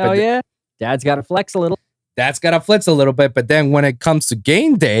yeah. Hell Dad's got to flex a little. That's got to flex a little bit. But then when it comes to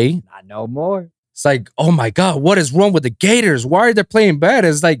game day, not no more. It's like, oh my God, what is wrong with the Gators? Why are they playing bad?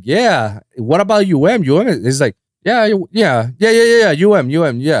 It's like, yeah. What about UM? UM is like, yeah. UM,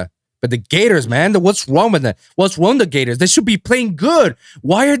 yeah. But the Gators, man, what's wrong with that? What's wrong with the Gators? They should be playing good.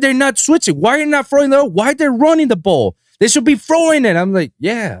 Why are they not switching? Why are they not throwing the? Why are they running the ball? They should be throwing it. I'm like,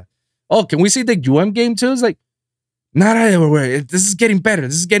 yeah. Oh, can we see the UM game too? It's like, not everywhere. This is getting better.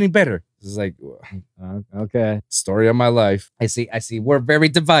 This is getting better. It's like, okay. Story of my life. I see. We're very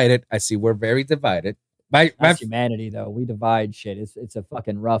divided. That's humanity, though. We divide shit. It's a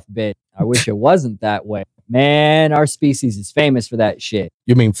fucking rough bit. I wish it wasn't that way. Man, our species is famous for that shit.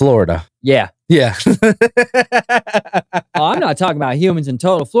 You mean Florida? Yeah. Yeah. I'm not talking about humans in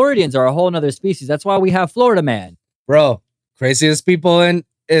total. Floridians are a whole nother species. That's why we have Florida Man. Bro, craziest people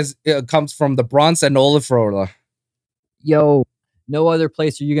comes from the Bronx and all of Florida. Yo, no other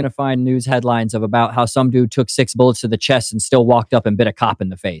place are you going to find news headlines of about how some dude took 6 bullets to the chest and still walked up and bit a cop in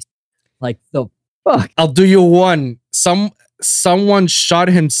the face. Like, the fuck? I'll do you one. Someone shot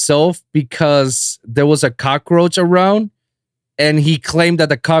himself because there was a cockroach around, and he claimed that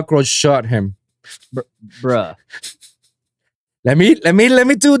the cockroach shot him. Bruh. Let me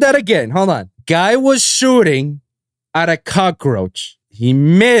do that again. Hold on. Guy was shooting at a cockroach. He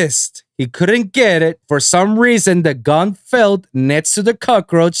missed. He couldn't get it. For some reason, the gun fell next to the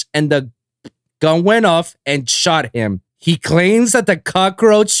cockroach, and the gun went off and shot him. He claims that the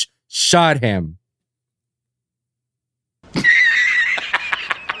cockroach shot him.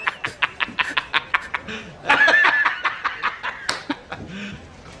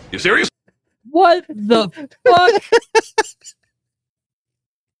 You serious? What the fuck?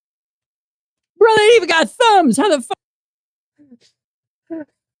 Bro, they even got thumbs. How the fuck?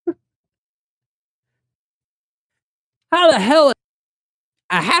 How the hell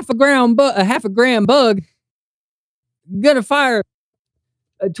a half a gram bug gonna fire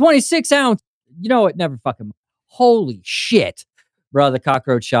a 26-ounce? You know what? Never fucking. Holy shit, bro! The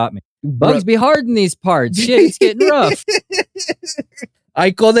cockroach shot me. Bugs be hard in these parts. Shit, it's getting rough.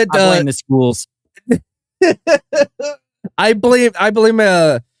 I call it. I blame the schools. I call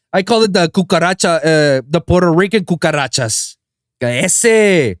it the cucaracha, the Puerto Rican cucarachas.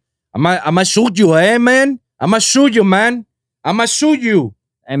 Ese, I'ma shoot you, man. I'ma shoot you, man. I'ma shoot you.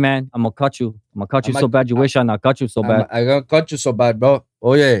 Hey, man, I'm gonna cut you. I'm gonna cut you so bad you wish I not cut you so bad. I'm gonna cut you so bad, bro.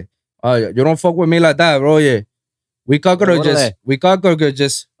 Oh yeah. You don't fuck with me like that, bro. Yeah. We cockroaches.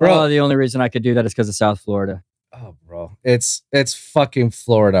 Bro. Oh, the only reason I could do that is because of South Florida. Oh, bro. It's fucking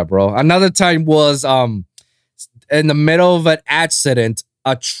Florida, bro. Another time was in the middle of an accident,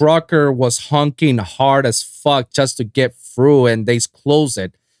 a trucker was honking hard as fuck just to get through, and they closed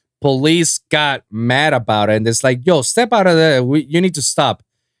it. Police got mad about it, and it's like, yo, step out of there. You need to stop.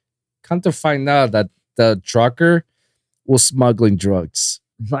 Come to find out that the trucker was smuggling drugs.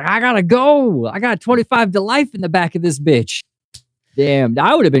 It's like, I gotta go. I got 25 to life in the back of this bitch. Damn,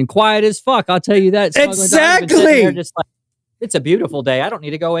 I would have been quiet as fuck. I'll tell you that. Exactly. Just like, it's a beautiful day. I don't need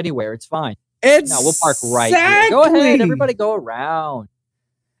to go anywhere. It's fine. Exactly. No, we'll park right here. Go ahead, everybody, go around.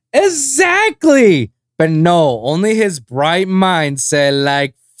 Exactly. But no, only his bright mind said,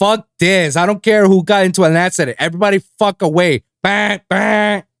 like, fuck this. I don't care who got into an accident. Everybody fuck away. Bang,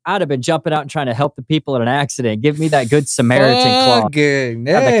 bang. I'd have been jumping out and trying to help the people in an accident. Give me that good Samaritan clause. Have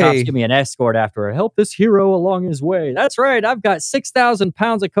the cops give me an escort afterward. Help this hero along his way. That's right. I've got 6,000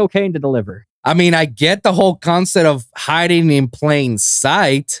 pounds of cocaine to deliver. I mean, I get the whole concept of hiding in plain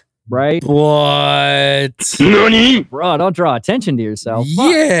sight. Right? But bro, don't draw attention to yourself.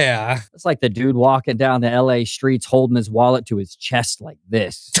 Yeah. Fuck. It's like the dude walking down the LA streets holding his wallet to his chest like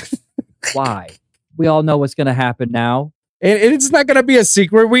this. Why? We all know what's going to happen now. It's not gonna be a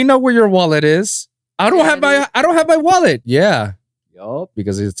secret. We know where your wallet is. I don't have my wallet. Yeah. Yup.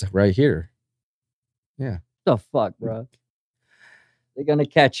 Because it's right here. Yeah. The fuck, bro? They're gonna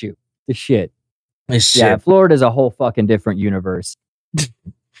catch you. The shit. Shit. Yeah, Florida's a whole fucking different universe.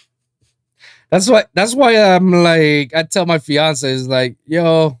 That's why I'm like, I tell my fiance is like,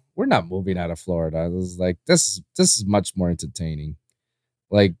 yo, we're not moving out of Florida. It's like this is much more entertaining.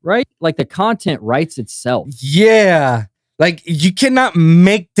 Like, right? Like the content writes itself. Yeah. Like, you cannot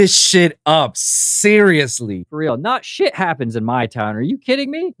make this shit up. Seriously. For real. Not shit happens in my town. Are you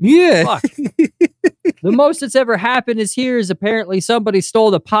kidding me? Yeah. Fuck. The most that's ever happened is apparently somebody stole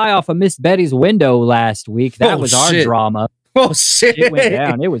the pie off of Miss Betty's window last week. That was our drama. Oh, shit. It went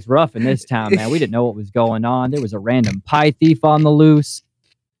down. It was rough in this town, man. We didn't know what was going on. There was a random pie thief on the loose.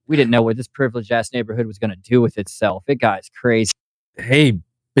 We didn't know what this privileged-ass neighborhood was going to do with itself. It got crazy. Hey,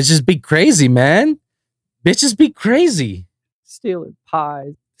 bitches be crazy, man. Bitches be crazy. Stealing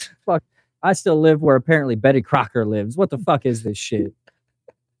pies. Fuck. I still live where apparently Betty Crocker lives. What the fuck is this shit?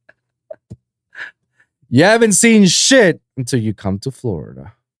 You haven't seen shit until you come to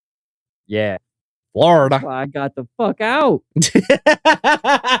Florida. Yeah. Florida. Well, I got the fuck out.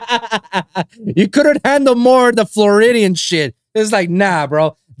 You couldn't handle more of the Floridian shit. It's like, nah,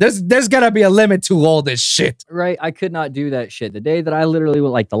 bro. There's gotta be a limit to all this shit. Right. I could not do that shit. The day that I literally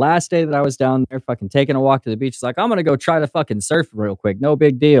went, like the last day that I was down there fucking taking a walk to the beach, it's like, I'm gonna go try to fucking surf real quick. No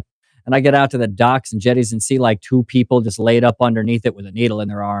big deal. And I get out to the docks and jetties and see like two people just laid up underneath it with a needle in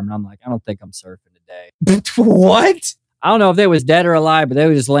their arm. And I'm like, I don't think I'm surfing today. What? I don't know if they was dead or alive, but they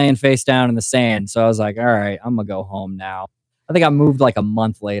were just laying face down in the sand. So I was like, all right, I'm gonna go home now. I think I moved like a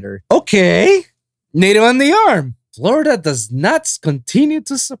month later. Okay. Needle in the arm. Florida does not continue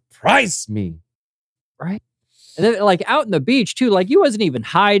to surprise me. Right? And then, like, out in the beach, too, like, you wasn't even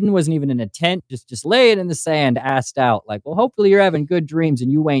hiding, wasn't even in a tent, just laying in the sand, assed out. Like, well, hopefully you're having good dreams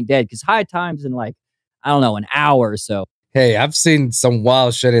and you ain't dead, because high times in, like, I don't know, an hour or so. Hey, I've seen some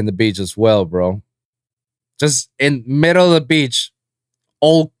wild shit in the beach as well, bro. Just in middle of the beach,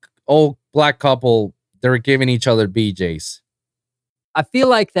 old black couple, they were giving each other BJs. I feel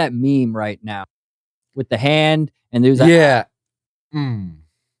like that meme right now with the hand and there's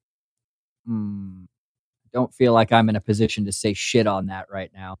don't feel like I'm in a position to say shit on that right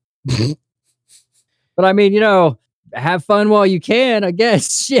now. But I mean, you know, have fun while you can, I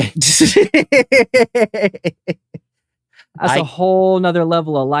guess. Shit. That's a whole nother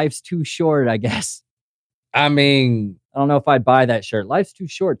level of life's too short, I guess. I mean, I don't know if I'd buy that shirt. Life's too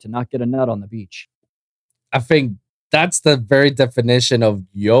short to not get a nut on the beach. I think that's the very definition of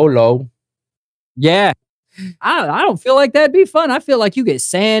YOLO. Yeah. I don't feel like that'd be fun. I feel like you get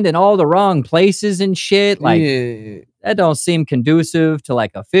sand in all the wrong places and shit. Like, that don't seem conducive to,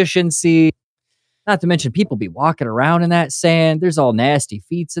 like, efficiency. Not to mention people be walking around in that sand. There's all nasty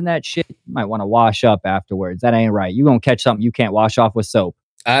feet in that shit. You might want to wash up afterwards. That ain't right. You gonna catch something you can't wash off with soap.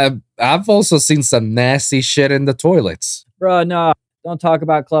 I've also seen some nasty shit in the toilets. Bro, no. Don't talk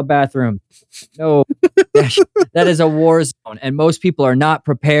about club bathroom. No, that is a war zone, and most people are not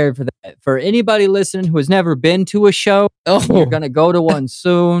prepared for that. For anybody listening who has never been to a show, you're going to go to one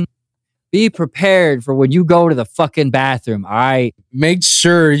soon. Be prepared for when you go to the fucking bathroom, all right? Make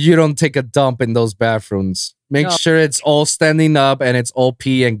sure you don't take a dump in those bathrooms. Make sure it's all standing up and it's all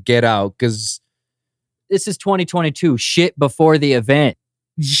pee and get out, because this is 2022. Shit before the event.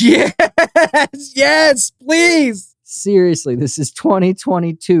 Yes, please. Seriously, this is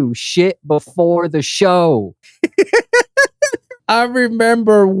 2022. Shit before the show. I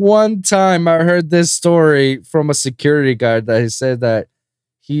remember one time I heard this story from a security guard that he said that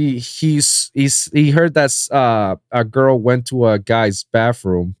he heard that a girl went to a guy's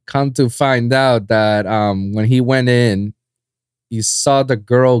bathroom. Come to find out that when he went in, he saw the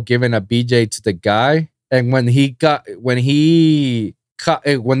girl giving a BJ to the guy, and when they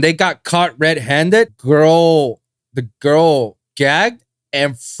got caught red-handed, the girl gagged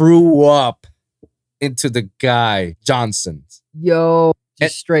and threw up into the guy Johnson's. Yo,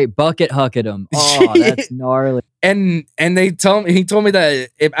 just straight bucket hucking him. Oh, that's gnarly. And he told me that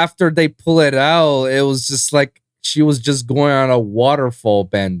after they pull it out, it was just like she was just going on a waterfall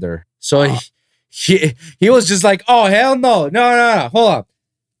bender. So he was just like, oh hell no, hold on,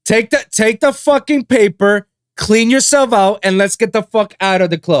 take the fucking paper, clean yourself out, and let's get the fuck out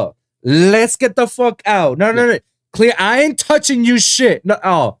of the club. Let's get the fuck out. No. Clear. I ain't touching you shit. No.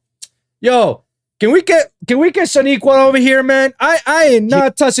 Oh, yo. Can we get Shaniqua over here, man? I ain't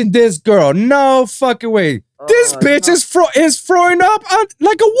not touching this girl. No fucking way. This bitch is throwing up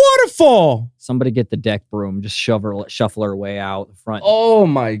like a waterfall. Somebody get the deck broom, just shuffle her way out the front. Oh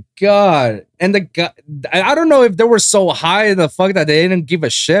my god! And the guy, I don't know if they were so high the fuck that they didn't give a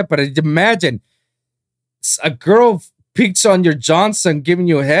shit. But imagine a girl peeks on your Johnson, giving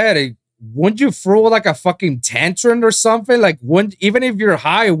you a head. Wouldn't you throw like a fucking tantrum or something? Like, even if you're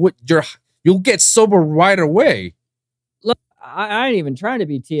high, you'll get sober right away. Look, I ain't even trying to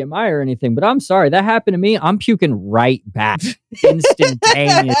be TMI or anything, but I'm sorry. That happened to me. I'm puking right back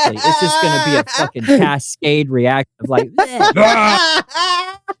instantaneously. It's just going to be a fucking cascade reaction of like,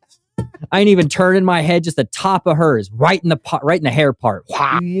 I ain't even turning my head, just the top of hers, right in the hair part.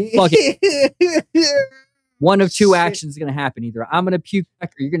 Wow. One of two actions is going to happen. Either I'm going to puke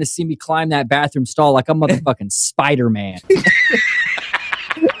back, or you're going to see me climb that bathroom stall like I'm motherfucking Spider-Man.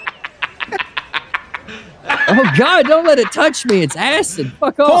 Oh God, don't let it touch me. It's acid.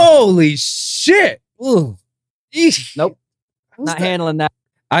 Fuck off. Holy shit. Ugh. Nope. Not handling that.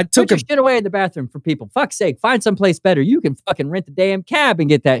 I took Put your shit away in the bathroom for people. Fuck's sake. Find someplace better. You can fucking rent the damn cab and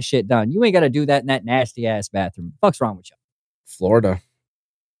get that shit done. You ain't got to do that in that nasty ass bathroom. Fuck's wrong with you? Florida.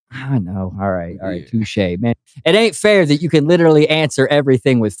 I know. All right. Touche, man. It ain't fair that you can literally answer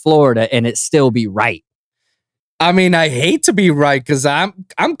everything with Florida and it still be right. I mean, I hate to be right because I'm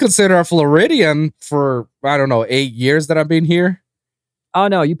considered a Floridian for, I don't know, 8 years that I've been here. Oh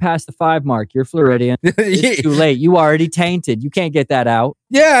no, you passed the 5 mark. You're Floridian. It's too late. You already tainted. You can't get that out.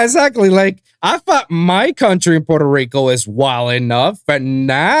 Yeah, exactly. Like, I thought my country in Puerto Rico is wild enough, but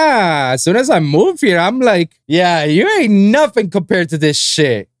nah. As soon as I move here, I'm like, yeah, you ain't nothing compared to this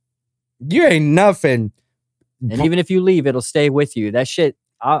shit. You ain't nothing. And even if you leave, it'll stay with you. That shit,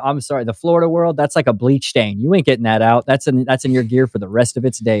 I'm sorry, the Florida world, that's like a bleach stain. You ain't getting that out. That's in your gear for the rest of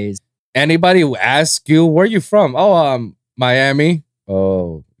its days. Anybody who asks you, where you from? Oh, Miami.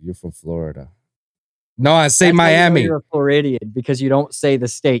 Oh, you're from Florida. No, I say Miami. You're a Floridian because you don't say the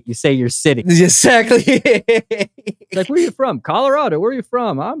state. You say your city. Exactly. Like, where are you from? Colorado. Where are you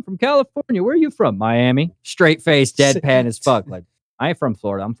from? I'm from California. Where are you from? Miami. Straight face, deadpan as fuck. Like, I ain't from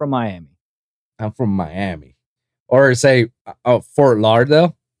Florida. I'm from Miami. I'm from Miami. Or say, Fort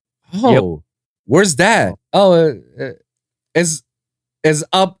Lauderdale. Oh, yep. Where's that? Oh,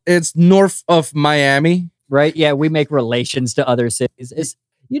 it's north of Miami. Right? Yeah, we make relations to other cities.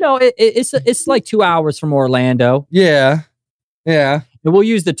 It's like 2 hours from Orlando. Yeah. And we'll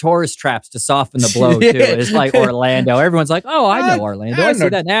use the tourist traps to soften the blow, too. It's like Orlando. Everyone's like, oh, I know Orlando. I see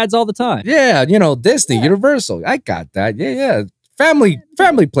that in ads all the time. Yeah, Disney, Universal. I got that. Yeah.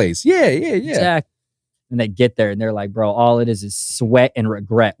 Family place. Yeah. Exactly. And they get there and they're like, bro, all it is sweat and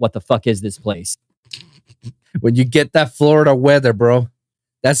regret. What the fuck is this place? When you get that Florida weather, bro,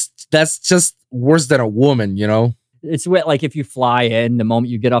 that's just worse than a woman, It's wet. Like if you fly in, the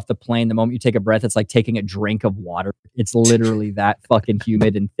moment you get off the plane, the moment you take a breath, it's like taking a drink of water. It's literally that fucking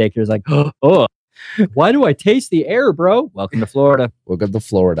humid and thick. You're like, oh, why do I taste the air, bro? Welcome to Florida. Welcome to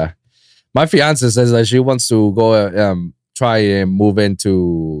Florida. My fiance says that she wants to go try and move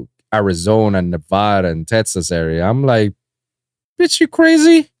into Arizona, Nevada, and Texas area. I'm like, bitch, you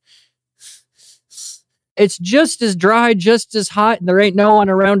crazy? It's just as dry, just as hot, and there ain't no one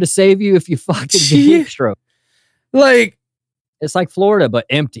around to save you if you fucking get heat stroke. Like, it's like Florida, but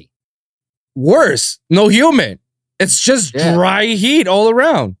empty. Worse, no human. It's just dry heat all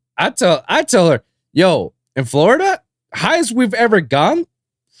around. I tell her, yo, in Florida, highest we've ever gone,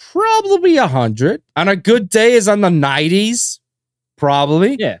 probably 100. On a good day is on the 90s,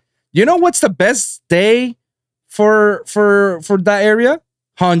 probably. Yeah. You know what's the best day for that area?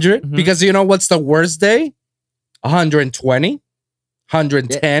 100. Mm-hmm. Because you know what's the worst day? 120,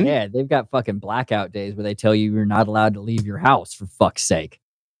 110. Yeah, they've got fucking blackout days where they tell you you're not allowed to leave your house, for fuck's sake.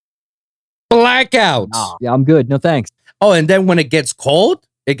 Blackouts. Nah, yeah, I'm good. No thanks. Oh, and then when it gets cold,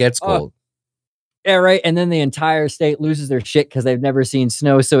 it gets cold. Yeah, right. And then the entire state loses their shit because they've never seen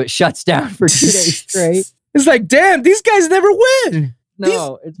snow, so it shuts down for 2 days straight. It's like, damn, these guys never win.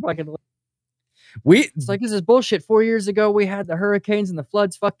 No, it's fucking... It's like, this is bullshit. 4 years ago, we had the hurricanes and the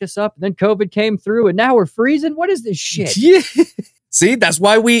floods fucked us up. And then COVID came through and now we're freezing. What is this shit? Yeah. See, that's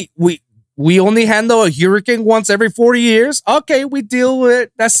why we only handle a hurricane once every 40 years. Okay, we deal with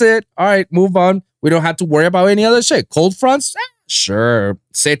it. That's it. All right, move on. We don't have to worry about any other shit. Cold fronts? Sure.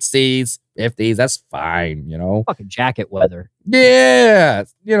 60s, 50s. That's fine, you know? Fucking jacket weather. Yeah.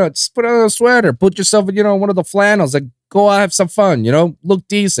 You know, just put on a sweater. Put yourself in, one of the flannels. Like, go out, have some fun, Look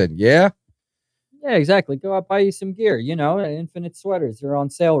decent, yeah? Yeah, exactly. Go out, buy you some gear. Infinite sweaters are on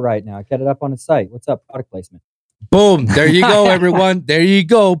sale right now. Get it up on the site. What's up? Product placement. Boom. There you go, everyone. There you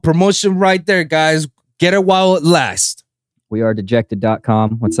go. Promotion right there, guys. Get it while it lasts.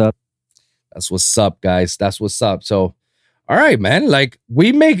 wearedejected.com. What's up? That's what's up, guys. That's what's up. So, all right, man. Like,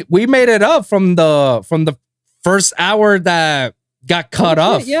 we made it up from the first hour that got cut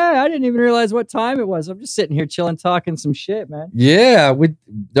off. Yeah, I didn't even realize what time it was. I'm just sitting here chilling, talking some shit, man. Yeah,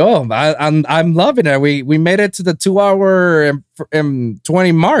 I'm loving it. We made it to the 2 hour and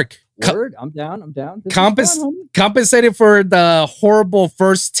 20 mark. Word, I'm down. Compensated for the horrible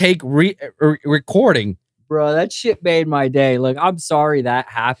first take recording. Bro, that shit made my day. Look, I'm sorry that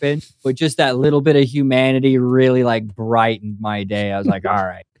happened, but just that little bit of humanity really brightened my day. I was like, all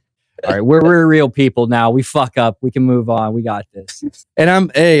right, we're real people now. We fuck up. We can move on. We got this. And I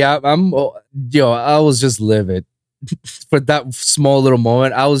was just livid for that small little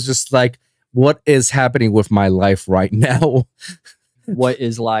moment. I was just like, what is happening with my life right now? What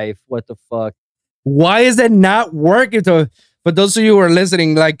is life? What the fuck? Why is it not working? For those of you who are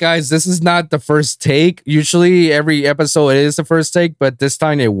listening, guys, this is not the first take. Usually every episode it is the first take, but this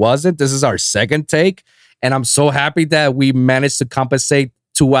time it wasn't. This is our second take. And I'm so happy that we managed to compensate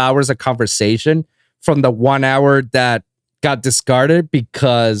 2 hours of conversation from the 1 hour that got discarded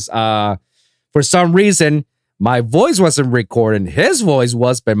because for some reason my voice wasn't recording. His voice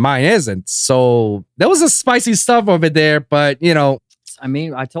was, but mine isn't. So there was a spicy stuff over there, but I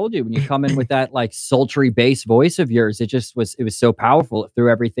mean, I told you, when you come in with that sultry bass voice of yours, it was so powerful. It threw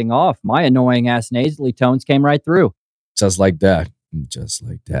everything off. My annoying ass nasally tones came right through. Just like that. Just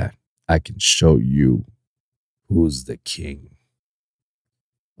like that. I can show you who's the king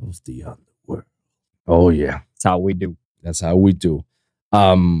of the underworld. Oh yeah. That's how we do. That's how we do.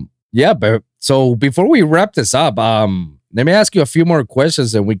 Yeah, but so before we wrap this up, let me ask you a few more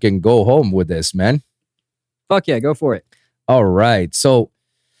questions and we can go home with this, man. Fuck yeah, go for it. All right. So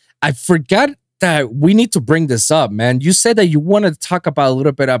I forgot that we need to bring this up, man. You said that you wanted to talk about a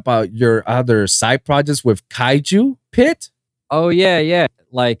little bit about your other side projects with Kaiju Pit. Oh, yeah.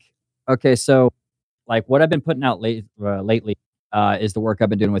 Okay, so what I've been putting out lately is the work I've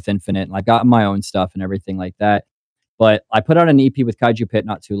been doing with Infinite. And I've gotten my own stuff and everything like that. But I put out an EP with Kaiju Pit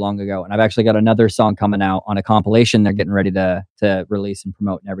not too long ago, and I've actually got another song coming out on a compilation they're getting ready to release and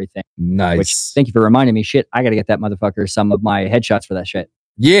promote and everything. Nice. Which, thank you for reminding me. Shit, I got to get that motherfucker some of my headshots for that shit.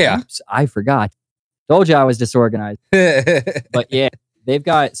 Yeah. Oops, I forgot. Told you I was disorganized. But yeah, they've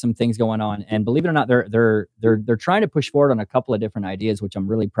got some things going on, and believe it or not, they're trying to push forward on a couple of different ideas, which I'm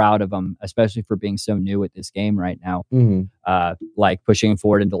really proud of them, especially for being so new at this game right now. Mm-hmm. Pushing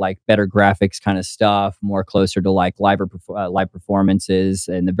forward into better graphics kind of stuff, more closer to live performances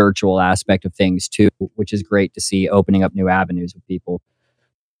and the virtual aspect of things too, which is great to see, opening up new avenues with people.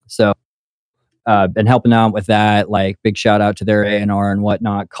 So been helping out with that. Big shout out to their A&R and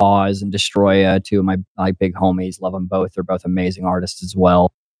whatnot, Cause and Destroya, two of my big homies. Love them both. They're both amazing artists as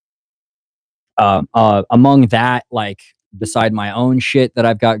well. Among that, beside my own shit that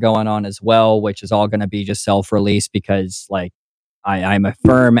I've got going on as well, which is all going to be just self-release, because I'm a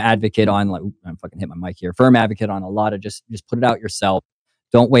firm advocate on I'm fucking hit my mic here. Firm advocate on a lot of just put it out yourself.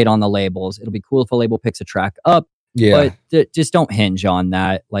 Don't wait on the labels. It'll be cool if a label picks a track up. Yeah. But just don't hinge on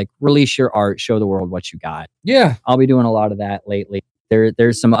that. Release your art, show the world what you got. Yeah. I'll be doing a lot of that lately.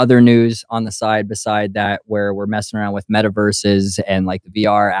 There's some other news on the side beside that where we're messing around with metaverses and the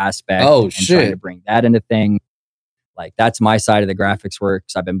VR aspect. Oh, and shit. trying to bring that into things. That's my side of the graphics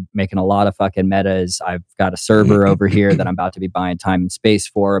works. I've been making a lot of fucking metas. I've got a server over here that I'm about to be buying time and space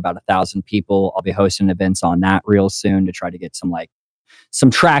for, about 1,000 people. I'll be hosting events on that real soon to try to get some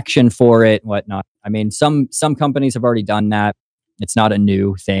traction for it and whatnot. I mean, some companies have already done that. It's not a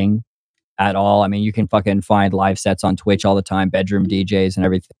new thing at all. I mean, you can fucking find live sets on Twitch all the time, bedroom DJs and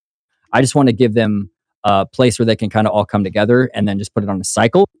everything. I just want to give them a place where they can kind of all come together and then just put it on a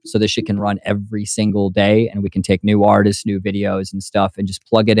cycle. So this shit can run every single day and we can take new artists, new videos and stuff and just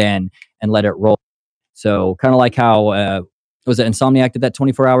plug it in and let it roll. So kind of like how, was it Insomniac did that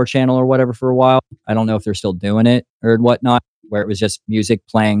 24-hour channel or whatever for a while? I don't know if they're still doing it or whatnot, where it was just music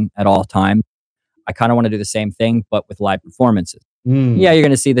playing at all times. I kind of want to do the same thing, but with live performances. Yeah, you're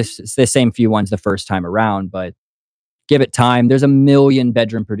going to see the same few ones the first time around, but give it time. There's a million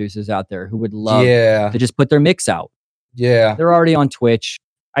bedroom producers out there who would love to just put their mix out. Yeah. They're already on Twitch.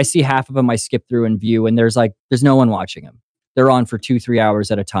 I see half of them I skip through and view, and there's no one watching them. They're on for 2-3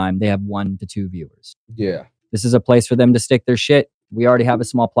 hours at a time. They have 1 to 2 viewers. Yeah. This is a place for them to stick their shit. We already have a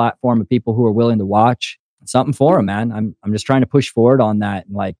small platform of people who are willing to watch. Something for them, man. I'm just trying to push forward on that,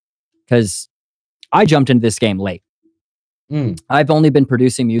 and because I jumped into this game late. I've only been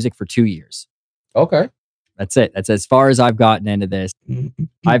producing music for 2 years. Okay. That's it. That's as far as I've gotten into this.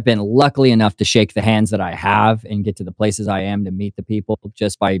 I've been lucky enough to shake the hands that I have and get to the places I am to meet the people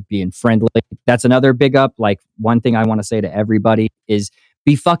just by being friendly. That's another big up. One thing I want to say to everybody is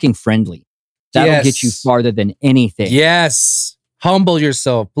be fucking friendly. That'll get you farther than anything. Yes. Humble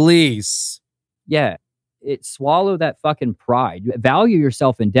yourself, please. Yeah. Swallow that fucking pride. Value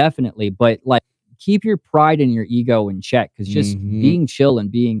yourself indefinitely, but keep your pride and your ego in check, because just being chill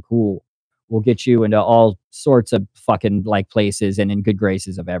and being cool will get you into all sorts of fucking places and in good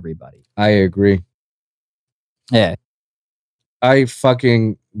graces of everybody. I agree. Yeah. I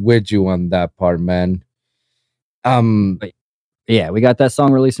fucking with you on that part, man. But yeah, we got that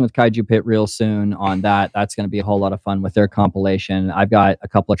song releasing with Kaiju Pit real soon on that. That's going to be a whole lot of fun with their compilation. I've got a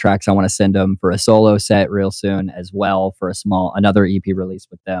couple of tracks I want to send them for a solo set real soon as well, for another EP release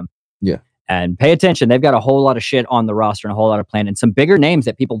with them. Yeah. And pay attention. They've got a whole lot of shit on the roster and a whole lot of plan, and some bigger names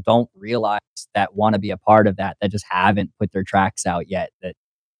that people don't realize that want to be a part of that just haven't put their tracks out yet. That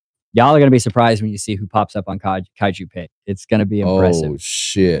y'all are going to be surprised when you see who pops up on Kaiju Pit. It's going to be impressive.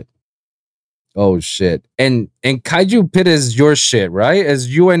 Oh shit. And Kaiju Pit is your shit, right?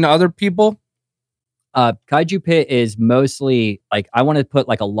 As you and other people? Kaiju Pit is mostly I want to put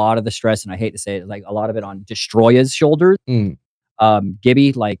a lot of the stress, and I hate to say it, a lot of it on Destroya's shoulders.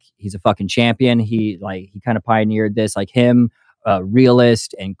 Gibby, he's a fucking champion. He kind of pioneered this. Him,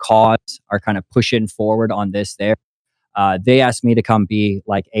 Realist, and Cause are kind of pushing forward on this there. They asked me to come be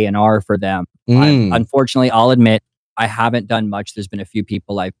A&R for them. Unfortunately, I'll admit I haven't done much. There's been a few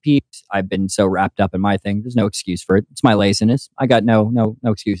people I've peeped. I've been so wrapped up in my thing. There's no excuse for it. It's my laziness. I got no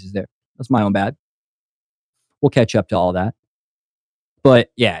excuses there. That's my own bad. We'll catch up to all that.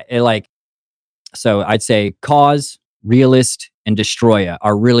 But yeah, so I'd say Cause, Realist, and Destroya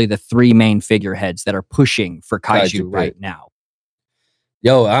are really the 3 main figureheads that are pushing for Kaiju right now.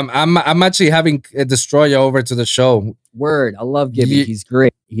 Yo, I'm actually having Destroya over to the show. Word, I love Gibby. He's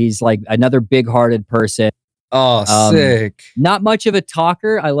great. He's another big-hearted person. Oh, sick. Not much of a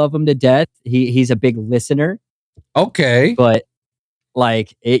talker. I love him to death. He's a big listener. Okay. But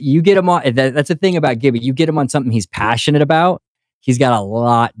you get him on. That's the thing about Gibby. You get him on something he's passionate about, he's got a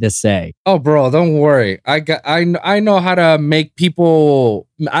lot to say. Oh, bro, don't worry. I know how to make people.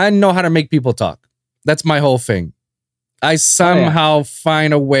 I know how to make people talk. That's my whole thing. I somehow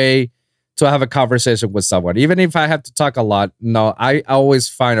find a way to have a conversation with someone, even if I have to talk a lot. No, I always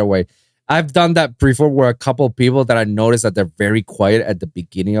find a way. I've done that before where a couple of people that I noticed that they're very quiet at the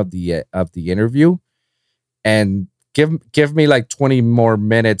beginning of the interview, and give me 20 more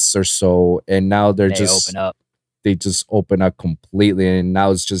minutes or so, and now they just open up. They just open up completely, and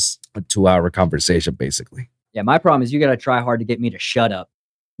now it's just a 2-hour conversation, basically. Yeah, my problem is you got to try hard to get me to shut up.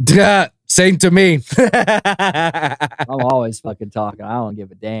 Yeah, same to me. I'm always fucking talking. I don't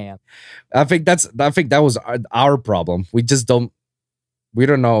give a damn. I think that was our problem. We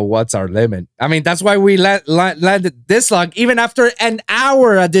don't know what's our limit. I mean, that's why we landed this long, even after an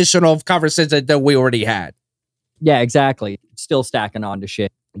hour additional conversation that we already had. Yeah, exactly. Still stacking on to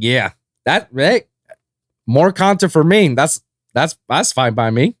shit. Yeah, that right. More content for me. That's fine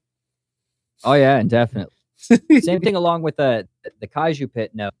by me. Oh yeah, and definitely. Same thing along with the Kaiju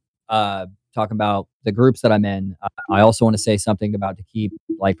Pit note. Talking about the groups that I'm in. I also want to say something about to keep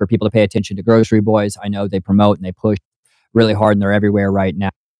for people to pay attention to Grocery Boys. I know they promote and they push really hard and they're everywhere right now.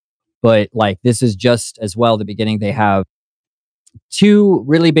 But this is just as well the beginning. They have 2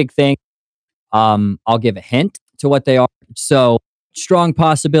 really big things. I'll give a hint to what they are. So strong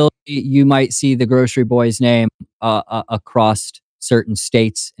possibility you might see the Grocery Boys name across certain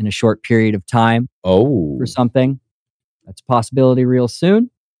states in a short period of time. Oh, for something. That's a possibility real soon.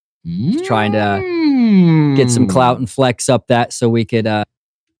 Just trying to get some clout and flex up that so we could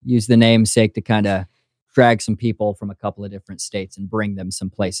use the namesake to kind of drag some people from a couple of different states and bring them some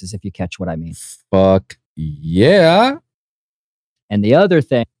places, if you catch what I mean. Fuck yeah. And the other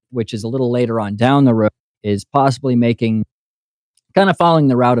thing, which is a little later on down the road, is possibly kind of following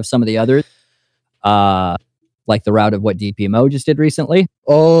the route of some of the others, like the route of what DPMO just did recently.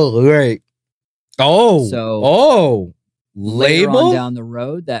 Oh, right. Oh, later on label down the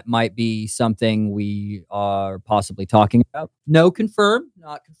road, that might be something we are possibly talking about. Not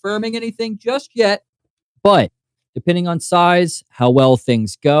confirming anything just yet, but depending on size, how well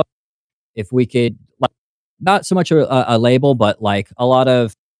things go, if we could, like, not so much a label, but like a lot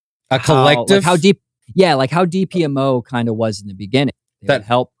of a collective how deep, yeah, like how DPMO kind of was in the beginning. They would that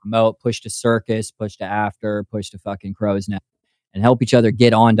help promote, push to Circus, push to After, push to fucking Crow's Nest, and help each other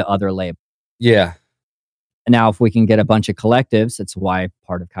get onto other labels. yeah. And now, if we can get a bunch of collectives, that's why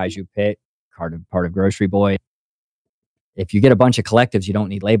part of Kaiju Pit, part of Grocery Boy. If you get a bunch of collectives, you don't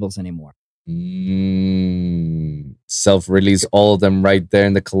need labels anymore. Self-release all of them right there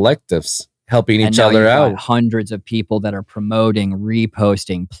in the collectives, helping each other out. Hundreds of people that are promoting,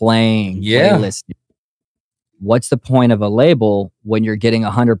 reposting, playing, Yeah. playlisting. What's the point of a label when you're getting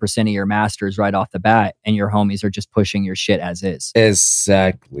 100% of your masters right off the bat and your homies are just pushing your shit as is?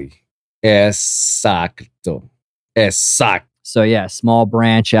 Exactly. Exacto. So yeah, small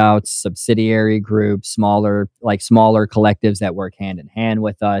branch outs, subsidiary groups, smaller collectives that work hand in hand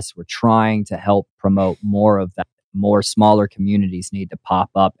with us. We're trying to help promote more of that. More smaller communities need to pop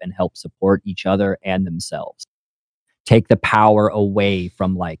up and help support each other and themselves. Take the power away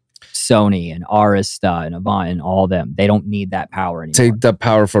from like Sony and Arista and Avant and all them. They don't need that power anymore. Take the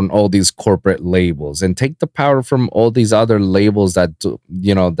power from all these corporate labels and take the power from all these other labels that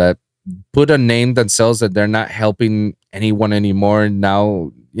that put a name themselves that they're not helping anyone anymore.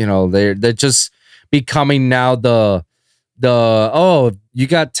 Now, they're just becoming now the oh, you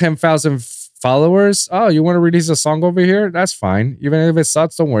got 10,000 followers. Oh, you want to release a song over here? That's fine. Even if it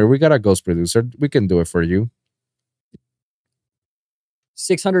sucks, don't worry. We got a ghost producer. We can do it for you.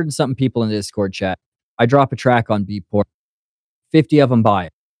 600 and something people in the Discord chat. I drop a track on Beatport. 50 of them buy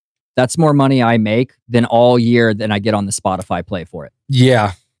it. That's more money I make than all year than I get on the Spotify play for it.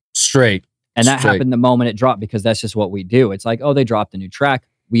 Yeah. Straight. And that happened the moment it dropped because that's just what we do. It's like, oh, they dropped a new track.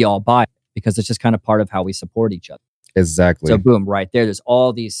 We all buy it because it's just kind of part of how we support each other. Exactly. So boom, right there. There's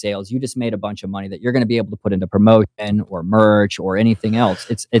all these sales. You just made a bunch of money that you're going to be able to put into promotion or merch or anything else.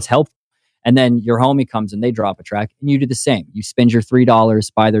 It's helpful. And then your homie comes and they drop a track and you do the same. You spend your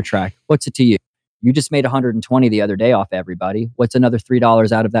 $3, buy their track. What's it to you? You just made 120 the other day off everybody. What's another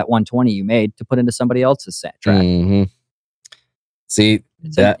 $3 out of that 120 you made to put into somebody else's set track? Mm-hmm. See,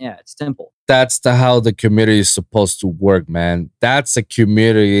 it's simple. That's how the community is supposed to work, man. That's a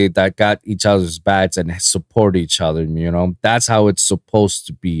community that got each other's backs and support each other, That's how it's supposed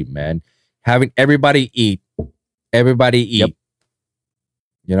to be, man. Having everybody eat. Yep.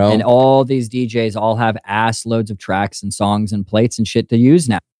 And all these DJs all have ass loads of tracks and songs and plates and shit to use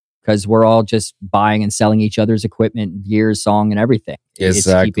now because we're all just buying and selling each other's equipment, gears, song, and everything.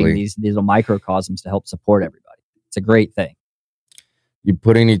 Exactly. It's keeping these little microcosms to help support everybody. It's a great thing. You're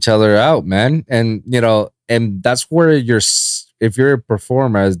putting each other out, man. And, and that's where if you're a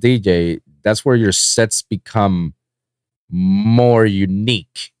performer as DJ, that's where your sets become more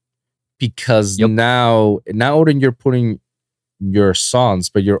unique because now that you're putting your songs,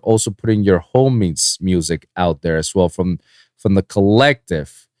 but you're also putting your homies' music out there as well from the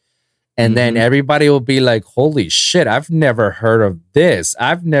collective. And then everybody will be like, holy shit, I've never heard of this.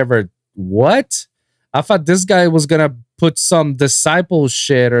 What? I thought this guy was going to put some disciple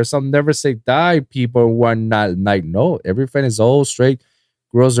shit or some Never Say Die people and whatnot. Like, no, everything is all straight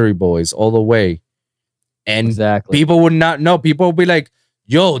Grocery Boys all the way. And people would not know. People would be like,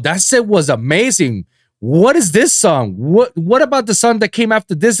 yo, that shit was amazing. What is this song? What about the song that came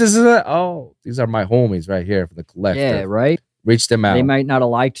after this? Oh, these are my homies right here for the collective. Yeah, right? Reach them out. They might not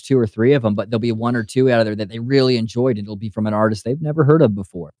have liked 2 or 3 of them, but there'll be 1 or 2 out of there that they really enjoyed, and it'll be from an artist they've never heard of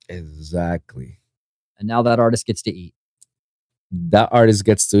before. Exactly. And now that artist gets to eat. That artist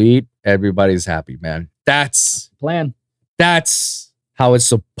gets to eat. Everybody's happy, man. That's the plan. That's how it's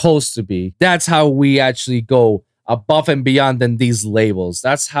supposed to be. That's how we actually go above and beyond than these labels.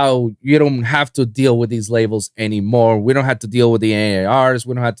 That's how you don't have to deal with these labels anymore. We don't have to deal with the AARs.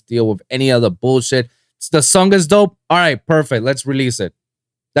 We don't have to deal with any other bullshit. The song is dope. All right, perfect. Let's release it.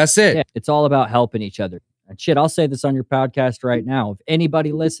 That's it. Yeah, it's all about helping each other. And shit, I'll say this on your podcast right now. If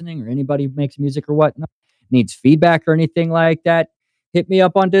anybody listening or anybody who makes music or whatnot needs feedback or anything like that, hit me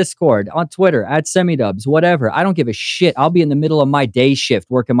up on Discord, on Twitter, at SemiDubs, whatever. I don't give a shit. I'll be in the middle of my day shift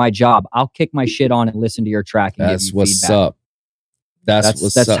working my job. I'll kick my shit on and listen to your track and give you what's feedback. Up.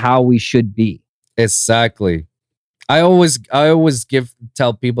 That's how we should be. Exactly. I always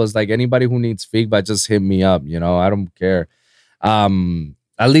tell people, it's like, anybody who needs feedback, just hit me up. I don't care.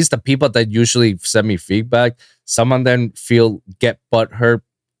 At least the people that usually send me feedback, some of them get butthurt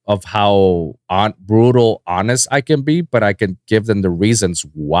of how brutal honest I can be, but I can give them the reasons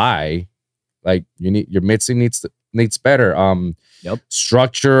why. Like, your Mitzi needs to needs better. Yep.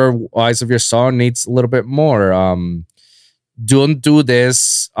 Structure wise of your song needs a little bit more. Don't do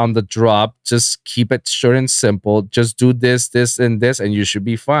this on the drop. Just keep it short and simple. Just do this, this, and this, and you should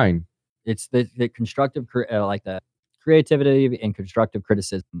be fine. It's the constructive, like the creativity and constructive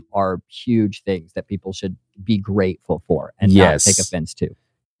criticism are huge things that people should be grateful for and not take offense to.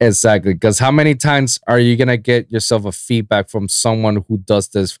 Exactly. Because how many times are you going to get yourself a feedback from someone who does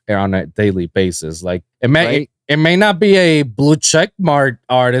this on a daily basis? Like it may not be a blue check mark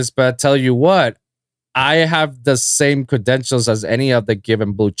artist, but I tell you what, I have the same credentials as any of the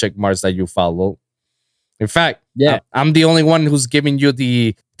given blue check marks that you follow. In fact, I'm the only one who's giving you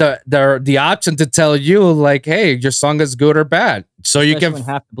the option to tell you, like, hey, your song is good or bad. So especially you can when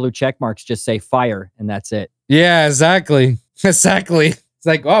half the blue check marks just say fire and that's it. Yeah, exactly. Exactly. It's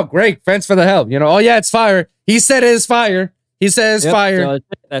like, oh, great. Thanks for the help. You know, oh yeah, it's fire. He said it is fire. He says fire. So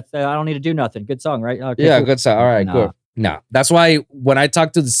that's I don't need to do nothing. Good song, right? Okay, yeah, cool. Good song. All right, good. No, that's why when I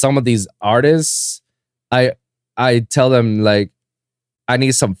talk to some of these artists, I tell them, like, I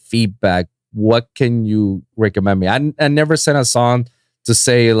need some feedback. What can you recommend me? I never sent a song to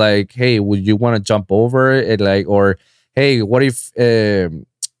say, like, hey, would you want to jump over it? Like, or hey, what if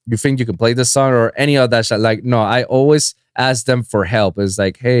you think you can play this song or any of that shit? Like, no, I always ask them for help. It's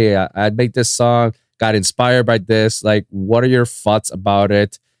like, hey, I made this song, got inspired by this. Like, what are your thoughts about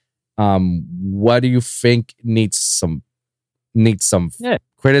it? What do you think needs some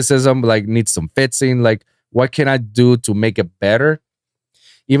criticism? Like, needs some fixing? Like, what can I do to make it better?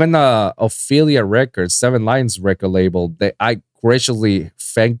 Even Ophelia Records, Seven Lions record label, I graciously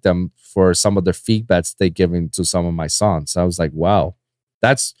thank them for some of the feedbacks they given to some of my songs. I was like, wow,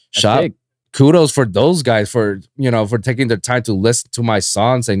 that's big. Kudos for those guys for taking their time to listen to my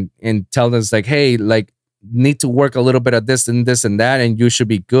songs and telling us, like, hey, like, need to work a little bit of this and this and that, and you should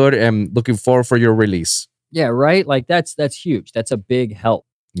be good, and looking forward for your release. Yeah, right. Like that's huge. That's a big help.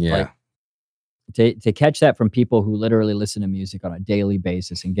 Yeah. Like, to catch that from people who literally listen to music on a daily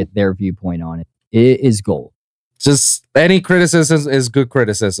basis and get their viewpoint on it, it is gold. Just any criticism is good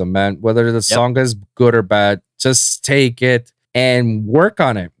criticism, man. Whether the song is good or bad, just take it and work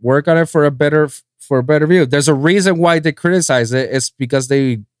on it. Work on it for a better view. There's a reason why they criticize it. It's because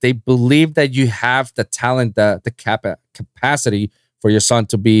they believe that you have the talent, the capacity for your song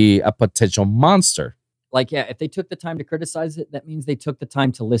to be a potential monster. Like, yeah, if they took the time to criticize it, that means they took the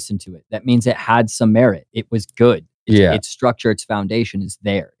time to listen to it. That means it had some merit. It was good. Its structure, its foundation is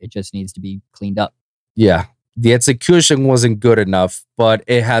there. It just needs to be cleaned up. Yeah. The execution wasn't good enough, but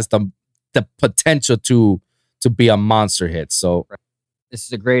it has the potential to be a monster hit. So this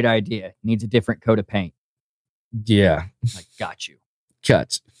is a great idea. It needs a different coat of paint. Yeah. Like, got you.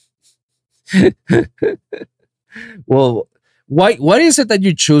 Cut. Well, why is it that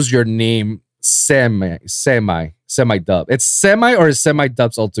you choose your name SemiDub? It's semi or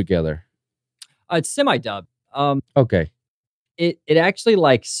SemiDubs altogether? It's SemiDub. Okay. It actually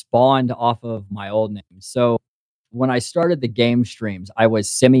like spawned off of my old name. So when I started the game streams, I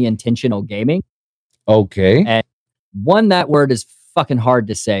was semi-intentional gaming. Okay. And that word is fucking hard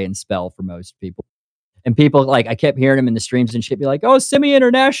to say and spell for most people. And people, like, I kept hearing them in the streams and shit be like, oh,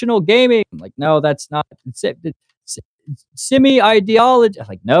 semi-international gaming. I'm like, no, that's not. It's semi-ideology. I'm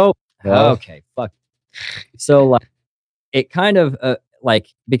like, no. Okay, fuck. So like, it kind of like,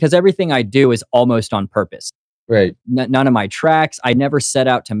 because everything I do is almost on purpose. Right. None of my tracks, I never set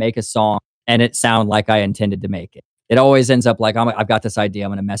out to make a song and it sound like I intended to make it. It always ends up like, I've got this idea, I'm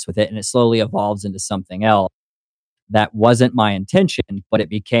going to mess with it. And it slowly evolves into something else that wasn't my intention, but it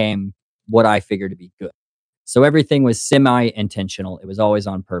became what I figured to be good. So everything was semi-intentional. It was always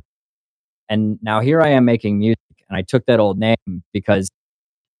on purpose. And now here I am making music, and I took that old name because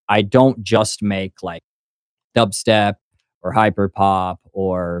I don't just make like dubstep or hyperpop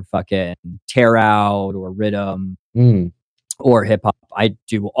or fucking tear out or rhythm or hip hop. I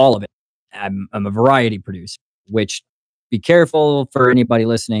do all of it. I'm a variety producer, which, be careful for anybody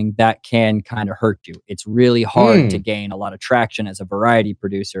listening, that can kind of hurt you. It's really hard to gain a lot of traction as a variety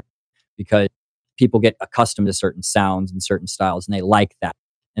producer because people get accustomed to certain sounds and certain styles and they like that.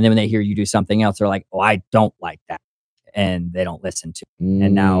 And then when they hear you do something else, they're like, oh, I don't like that. And they don't listen to it.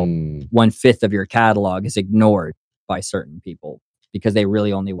 And now 1/5 of your catalog is ignored by certain people because they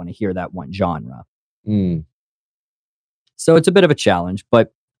really only want to hear that one genre. So it's a bit of a challenge,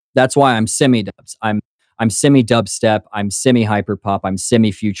 but that's why I'm SemiDubs. I'm semi-dubstep, I'm semi-hyperpop, I'm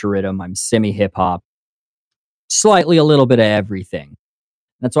semi-future rhythm, I'm semi-hip-hop. Slightly a little bit of everything.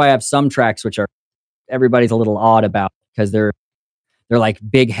 That's why I have some tracks which are everybody's a little odd about because they're like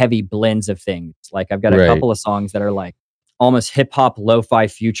big, heavy blends of things. Like I've got a couple of songs that are like almost hip-hop, lo-fi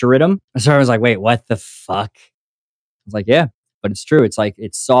future rhythm. So I was like, wait, what the fuck? was like, yeah, but it's true. It's like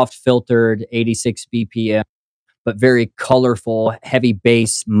it's soft filtered, 86 BPM, but very colorful, heavy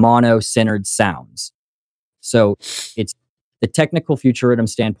bass, mono-centered sounds. So it's the technical futurism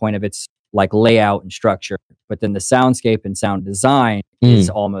standpoint of its like layout and structure, but then the soundscape and sound design is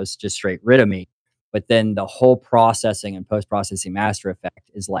almost just straight rhythmy. But then the whole processing and post-processing master effect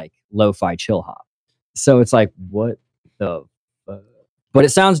is like lo-fi chill hop. So it's like, what the fuck? But it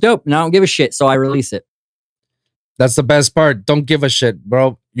sounds dope, and I don't give a shit, so I release it. That's the best part. Don't give a shit,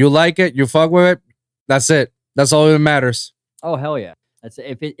 bro. You like it, you fuck with it. That's it. That's all that matters. Oh hell yeah! That's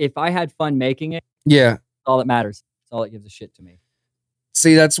if I had fun making it, yeah, that's all that matters. That's all that gives a shit to me.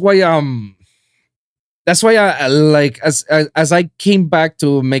 See, that's why I like as I came back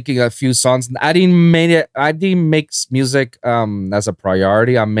to making a few songs. I didn't make music as a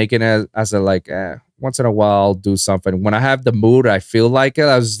priority. I'm making it as a like once in a while I'll do something. When I have the mood, I feel like it.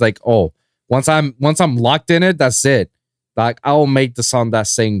 I was like, oh, once I'm locked in it, that's it. Like I'll make the song that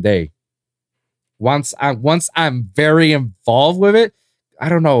same day. Once I'm very involved with it, I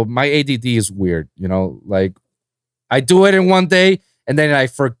don't know. My ADD is weird, you know. Like I do it in one day and then I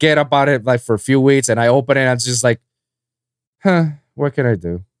forget about it like for a few weeks, and I open it and it's just like, huh, what can I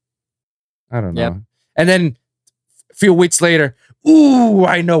do? I don't know. Yep. And then a few weeks later, ooh,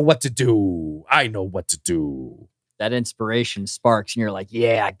 I know what to do. I know what to do. That inspiration sparks, and you're like,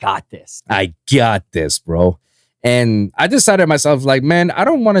 yeah, I got this. I got this, bro. And I decided myself, like, man, I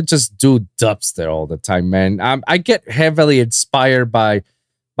don't want to just do dubstep all the time, man. I get heavily inspired by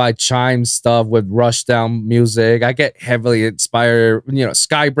chime stuff with Rushdown music. I get heavily inspired, you know,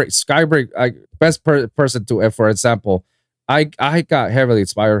 Skybreak, best person to, for example, I got heavily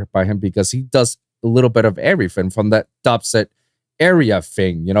inspired by him because he does a little bit of everything from that dubstep area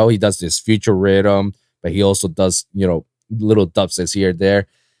thing. You know, he does this future rhythm, but he also does, you know, little dubsteps here and there.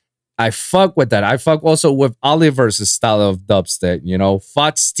 I fuck with that. I fuck also with Oliver's style of dubstep, you know,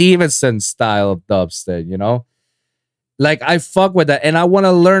 Fat Stevenson's style of dubstep, you know. Like, I fuck with that, and I want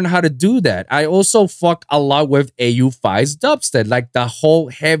to learn how to do that. I also fuck a lot with AU5's dubstep, like the whole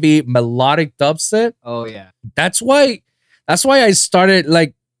heavy melodic dubstep. Oh yeah. That's why I started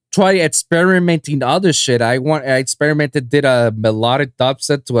like try experimenting other shit. I experimented, did a melodic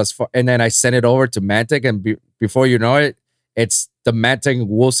dubstep to us, and then I sent it over to Mantic, and before you know it, it's the Mantic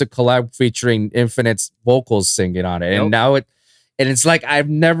Wilson collab featuring Infinite's vocals singing on it. Nope. And now it's like I've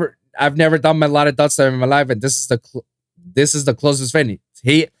never done melodic dubstep in my life, and this is the closest thing.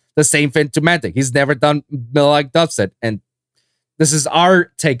 The same thing to Mantic. He's never done melodic dubstep, and this is our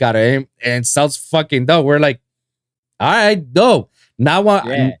take out of him, and it sounds fucking dope. We're like, all right, dope. Now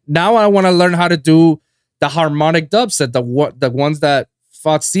I want to learn how to do the harmonic dubstep, the ones that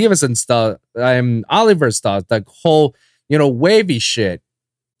Fox Stevenson stuff, Oliver stuff, the whole, you know, wavy shit.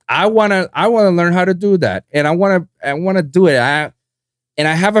 I wanna learn how to do that, and I wanna do it. And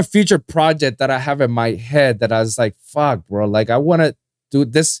I have a future project that I have in my head that I was like, fuck, bro. Like, I want to do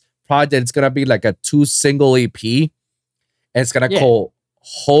this project. It's going to be like a 2-single EP. And it's going to call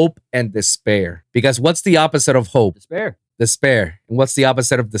Hope and Despair. Because what's the opposite of hope? Despair. And what's the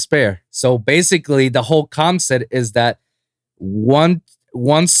opposite of despair? So basically, the whole concept is that one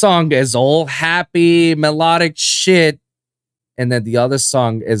song is all happy, melodic shit. And then the other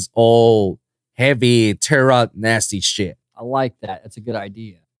song is all heavy, tear up, nasty shit. I like that. That's a good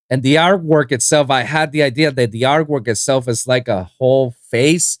idea. And the artwork itself, I had the idea that the artwork itself is like a whole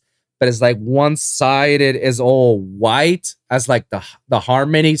face, but it's like one side it is all white as like the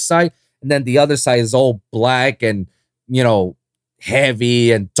harmony side, and then the other side is all black and, you know,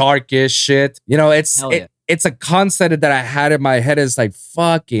 heavy and darkish shit. You know, it's a concept that I had in my head. Is like,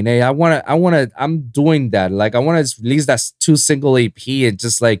 fucking hey, I'm doing that. Like, I want to release that 2-single EP and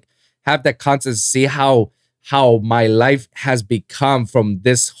just like have that concept, see how my life has become from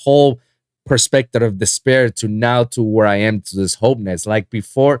this whole perspective of despair to now to where I am to this hopeness. Like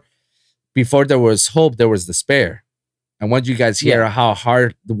before there was hope, there was despair. I want you guys hear how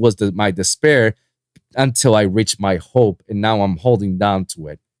hard was my despair until I reached my hope, and now I'm holding down to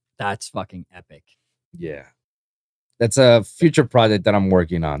it. That's fucking epic. Yeah. That's a future project that I'm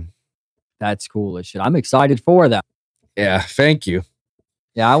working on. That's cool as shit. I'm excited for that. Yeah, thank you.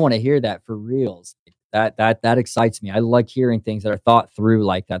 Yeah, I want to hear that for reals. That excites me. I like hearing things that are thought through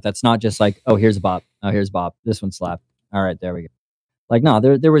like that. That's not just like, oh, here's Bob. Oh, here's Bob. This one slapped. All right, there we go. Like, no,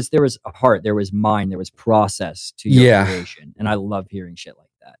 there was a heart, there was mind, there was process to your creation, and I love hearing shit like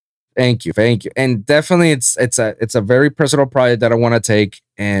that. Thank you, and definitely it's a very personal project that I want to take,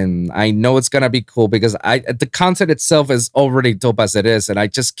 and I know it's gonna be cool because the content itself is already dope as it is, and I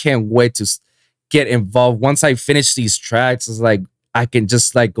just can't wait to get involved. Once I finish these tracks, it's like I can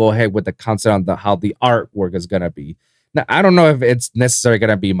just like go ahead with the concept on how the artwork is gonna be. Now, I don't know if it's necessarily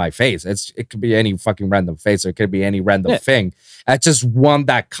gonna be my face. It could be any fucking random face, or it could be any random thing. I just want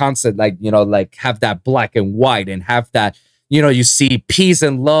that concept, like, you know, like have that black and white, and have that, you know, you see peace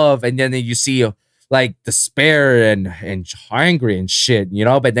and love, and then you see like despair and angry and shit, you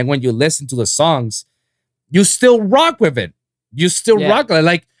know. But then when you listen to the songs, you still rock with it. You still rock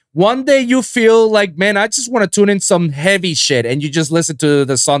like one day you feel like, man, I just want to tune in some heavy shit, and you just listen to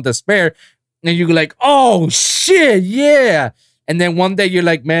the song Despair, and you're like, oh shit, yeah. And then one day you're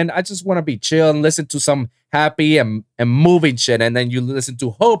like, man, I just want to be chill and listen to some happy and moving shit. And then you listen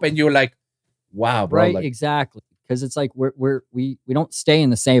to Hope, and you're like, wow, bro. Right, like, exactly. Because it's like we don't stay in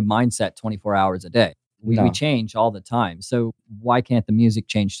the same mindset 24 hours a day. We change all the time. So why can't the music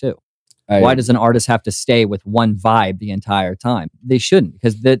change too? Why does an artist have to stay with one vibe the entire time? They shouldn't,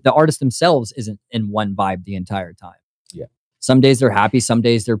 because the artist themselves isn't in one vibe the entire time. Yeah. Some days they're happy, some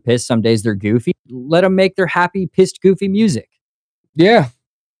days they're pissed, some days they're goofy. Let them make their happy, pissed, goofy music. Yeah,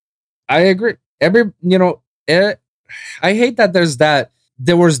 I agree. I hate that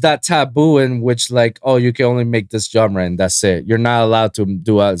there was that taboo in which, like, oh, you can only make this genre and that's it. You're not allowed to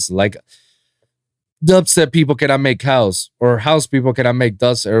do us like dubstep people cannot make house, or house people cannot make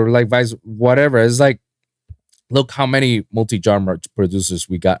dubstep, or like vice whatever. It's like, look how many multi-genre producers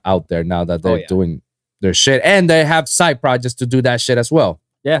we got out there now that they're doing their shit, and they have side projects to do that shit as well.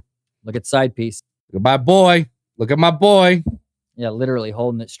 Yeah, look at Side Piece. Look at my boy. Look at my boy. Yeah, literally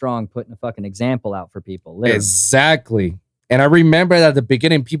holding it strong, putting a fucking example out for people. Literally. Exactly. And I remember that at the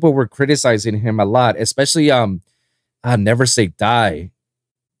beginning, people were criticizing him a lot, especially Never Say Die.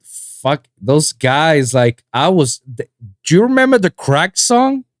 Fuck those guys. Like, do you remember the Crack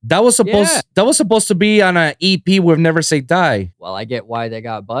song? That was supposed to be on an EP with Never Say Die. Well, I get why they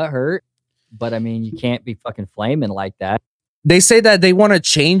got butthurt, but I mean, you can't be fucking flaming like that. They say that they want to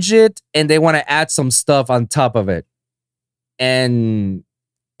change it, and they want to add some stuff on top of it. And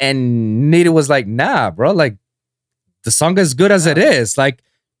Nita was like, nah, bro, like, the song is good as it is. Like,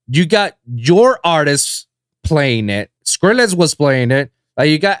 you got your artists playing it. Skrillex was playing it. Like,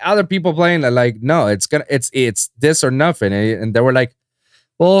 you got other people playing it. Like, no, it's this or nothing. And they were like,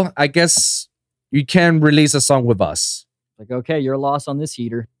 well, I guess you can release a song with us. Like, okay, you're lost on this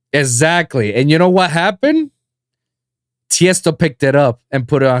heater. Exactly. And you know what happened? Tiesto picked it up and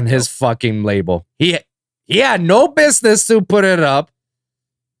put it on his fucking label. He had no business to put it up,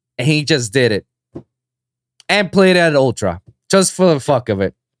 and he just did it. And played it at Ultra, just for the fuck of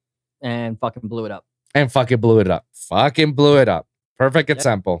it. And fucking blew it up. Fucking blew it up. Perfect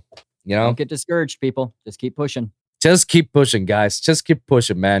example. You know? Don't get discouraged, people. Just keep pushing. Just keep pushing, guys. Just keep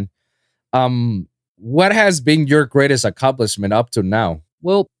pushing, man. What has been your greatest accomplishment up to now?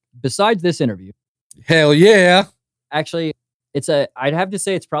 Well, besides this interview. Hell yeah. Actually, I'd have to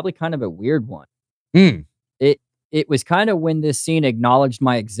say it's probably kind of a weird one. It was kind of when this scene acknowledged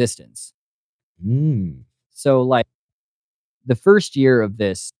my existence. So, like, the first year of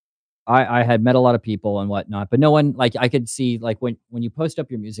this, I had met a lot of people and whatnot, but no one, like, I could see, like, when you post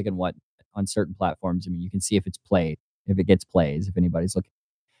up your music and what on certain platforms, I mean, you can see if it's played, if it gets plays, if anybody's looking.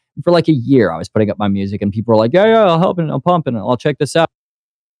 And for like a year, I was putting up my music, and people were like, yeah, I'll help, and I'll pump, and I'll check this out.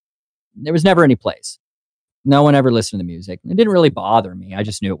 There was never any plays. No one ever listened to the music. It didn't really bother me. I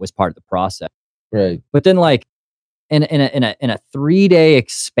just knew it was part of the process. Right. But then, like, in a 3-day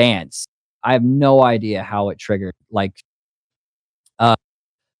expanse, I have no idea how it triggered. Like,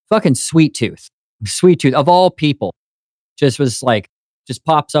 fucking Sweet Tooth of all people, just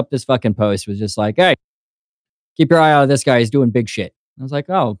pops up this fucking post, was just like, hey, keep your eye out on this guy. He's doing big shit. I was like,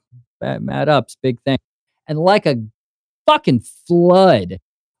 oh, mad ups, big thing. And like a fucking flood,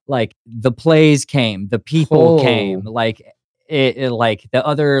 like, the plays came, the people came, like like the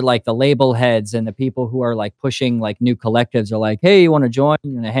other, like, the label heads and the people who are like pushing like new collectives are like, hey, you want to join?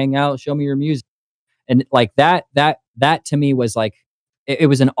 You want to hang out? Show me your music. And like that to me was like, it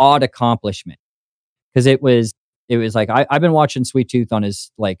was an odd accomplishment, because it was like, I've been watching Sweet Tooth on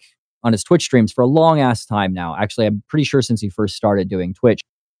his Twitch streams for a long ass time now. Actually, I'm pretty sure since he first started doing Twitch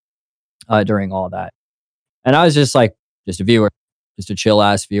during all that. And I was just like, just a viewer, just a chill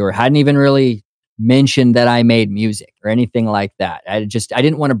ass viewer. Hadn't even really mentioned that I made music or anything like that. I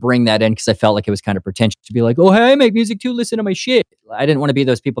didn't want to bring that in, because I felt like it was kind of pretentious to be like, oh, hey, I make music too, listen to my shit. I didn't want to be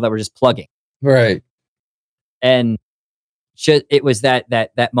those people that were just plugging. Right. And it was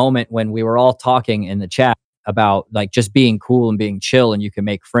that moment when we were all talking in the chat about like just being cool and being chill, and you can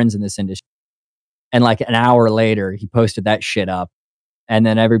make friends in this industry. And like an hour later, he posted that shit up, and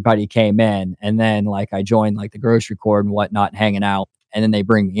then everybody came in, and then like I joined like the grocery court and whatnot, hanging out, and then they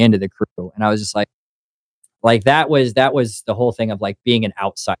bring me into the crew, and I was just like that was the whole thing of like being an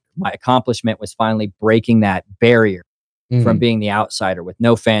outsider. My accomplishment was finally breaking that barrier from being the outsider with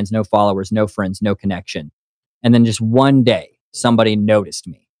no fans, no followers, no friends, no connection. And then just one day, somebody noticed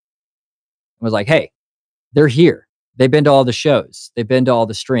me and was like, hey, they're here. They've been to all the shows. They've been to all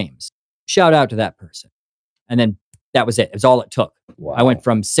the streams. Shout out to that person. And then that was it. It was all it took. Wow. I went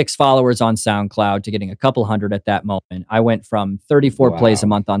from 6 followers on SoundCloud to getting a couple hundred at that moment. I went from 34 plays a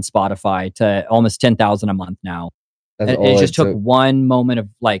month on Spotify to almost 10,000 a month now. And it just took one moment of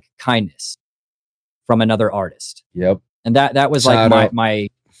like kindness from another artist. Yep. And that was like my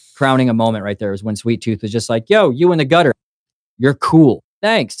crowning a moment right there, was when Sweet Tooth was just like, yo, you in the gutter, you're cool.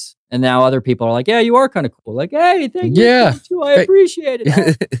 Thanks. And now other people are like, yeah, you are kind of cool. Like, hey, thank you cool too. I appreciate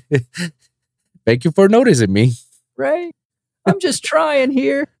it. Thank you for noticing me. Right? I'm just trying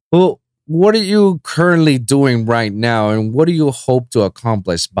here. Well, what are you currently doing right now, and what do you hope to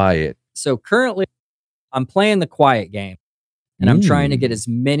accomplish by it? So currently, I'm playing the quiet game, and I'm trying to get as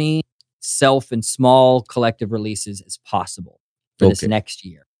many self and small collective releases as possible for this next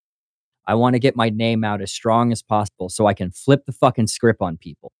year. I want to get my name out as strong as possible so I can flip the fucking script on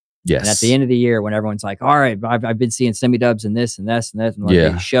people. Yes. And at the end of the year, when everyone's like, all right, I've been seeing SemiDubs and this and this and this and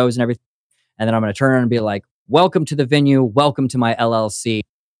like shows and everything. And then I'm going to turn around and be like, welcome to the venue. Welcome to my LLC.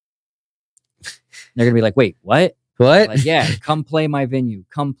 And they're going to be like, wait, what? What? Like, yeah, come play my venue.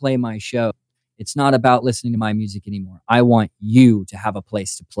 Come play my show. It's not about listening to my music anymore. I want you to have a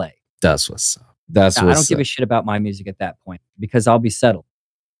place to play. That's what's up. I don't give a shit about my music at that point because I'll be settled.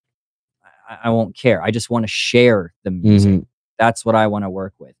 I won't care. I just want to share the music. That's what I want to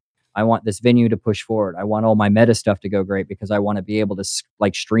work with. I want this venue to push forward. I want all my meta stuff to go great because I want to be able to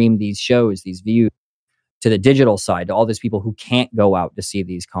like stream these shows, these views to the digital side, to all these people who can't go out to see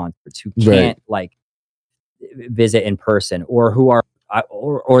these concerts, who can't like visit in person, or who are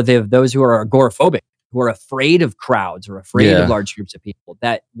those who are agoraphobic, who are afraid of crowds or afraid of large groups of people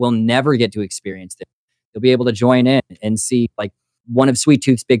that will never get to experience it. They'll be able to join in and see like one of Sweet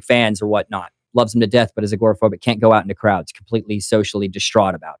Tooth's big fans or whatnot, loves him to death, but is agoraphobic, can't go out into crowds, completely socially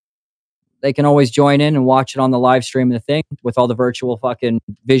distraught about it. They can always join in and watch it on the live stream of the thing with all the virtual fucking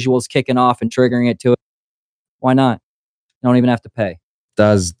visuals kicking off and triggering it to it. Why not? You don't even have to pay.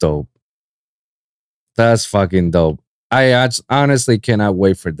 That's dope. That's fucking dope. I honestly cannot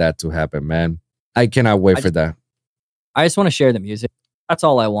wait for that to happen, man. I cannot wait for that. I just want to share the music. That's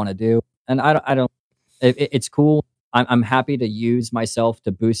all I want to do. And I don't, it's cool. I'm happy to use myself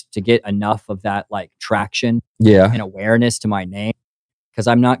to boost, to get enough of that like traction and awareness to my name, because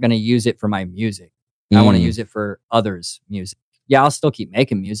I'm not going to use it for my music. I want to use it for others' music. Yeah, I'll still keep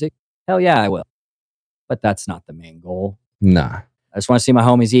making music. Hell yeah, I will. But that's not the main goal. Nah. I just want to see my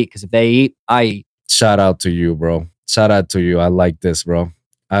homies eat, because if they eat, I eat. Shout out to you, bro. Shout out to you. I like this, bro.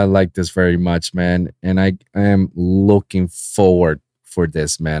 I like this very much, man. And I am looking forward for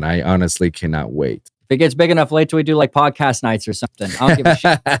this, man. I honestly cannot wait. If it gets big enough, wait till we do like podcast nights or something. I don't give a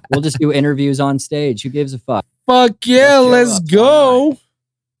shit. We'll just do interviews on stage. Who gives a fuck? Fuck yeah, let's go.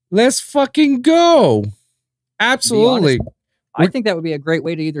 Let's fucking go. Absolutely. I think that would be a great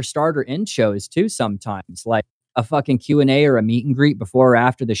way to either start or end shows too sometimes. Like a fucking Q&A or a meet and greet before or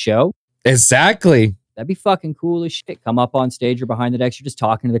after the show. Exactly. That'd be fucking cool as shit. Come up on stage or behind the decks. You're just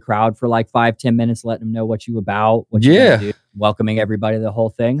talking to the crowd for like 5-10 minutes, letting them know what you about, what you're gonna do, welcoming everybody to the whole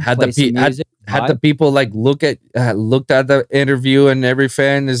thing. Had the people like looked at the interview, and every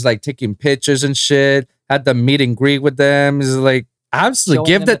fan is like taking pictures and shit. Had the meet and greet with them. Is like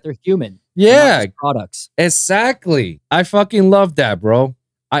absolutely give that they're human. Yeah, products. Exactly. I fucking love that, bro.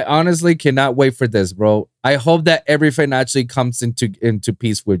 I honestly cannot wait for this, bro. I hope that every fan actually comes into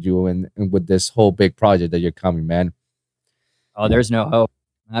peace with you and with this whole big project that you're coming, man. Oh, there's no hope.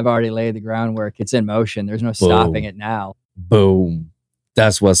 I've already laid the groundwork. It's in motion. There's no stopping it now. Boom.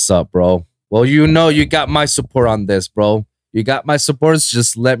 That's what's up, bro. Well, you know you got my support on this, bro. You got my support.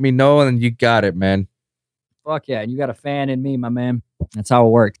 Just let me know and you got it, man. Fuck yeah. And you got a fan in me, my man. That's how it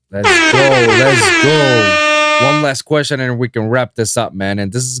works. Let's go. Let's go. One last question and we can wrap this up, man.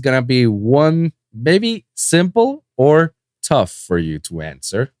 And this is going to be one maybe simple or tough for you to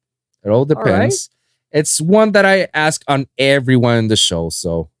answer. It all depends. It's one that I ask on everyone in the show.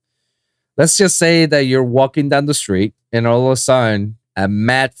 So let's just say that you're walking down the street and all of a sudden a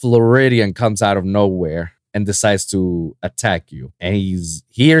mad Floridian comes out of nowhere and decides to attack you. And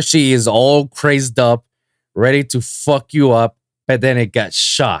he or she is all crazed up, ready to fuck you up, but then it got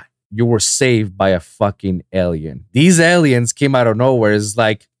shot. You were saved by a fucking alien. These aliens came out of nowhere. It's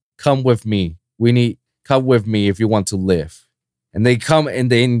like, come with me. Come with me if you want to live. And they come and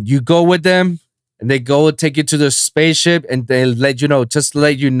then you go with them and they go take you to the spaceship and they let you know, just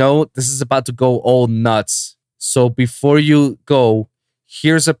let you know, this is about to go all nuts. So before you go,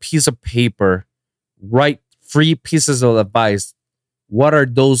 here's a piece of paper. Write free pieces of advice, what are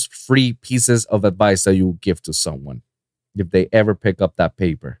those free pieces of advice that you will give to someone if they ever pick up that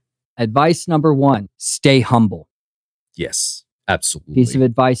paper? Advice number 1, stay humble. Yes, absolutely. Piece of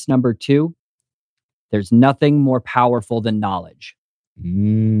advice number 2, there's nothing more powerful than knowledge.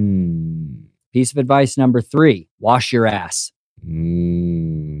 Piece of advice number 3, wash your ass.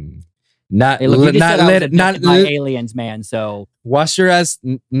 Not Hey, look, you just said I was abducted by not aliens, man. So wash your ass,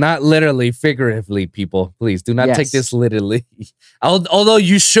 not literally, figuratively, people. Please do not take this literally. Although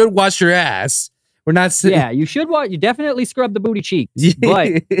you should wash your ass. We're not saying. Yeah, you should you definitely scrub the booty cheeks.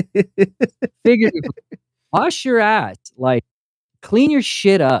 But figuratively, wash your ass. Like, clean your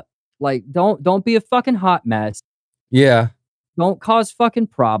shit up. Like, don't be a fucking hot mess. Yeah. Don't cause fucking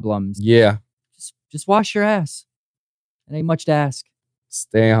problems. Yeah. Just wash your ass. It ain't much to ask.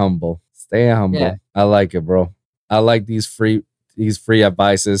 Stay humble. Stay humble. Yeah. I like it, bro. I like these free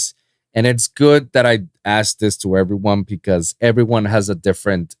advices. And it's good that I asked this to everyone because everyone has a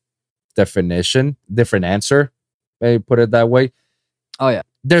different definition, different answer. Maybe put it that way. Oh yeah.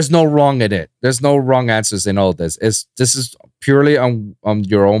 There's no wrong in it. There's no wrong answers in all this. This is purely on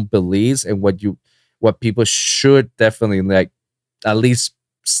your own beliefs and what people should definitely like at least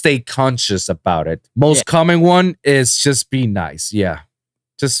stay conscious about it. Most common one is just be nice. Yeah.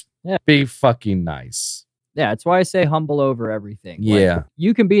 Just be fucking nice. Yeah, that's why I say humble over everything. Yeah. Like,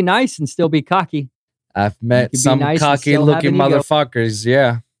 you can be nice and still be cocky. I've met some nice cocky looking motherfuckers.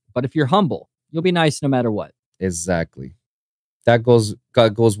 Yeah. But if you're humble, you'll be nice no matter what. Exactly. That goes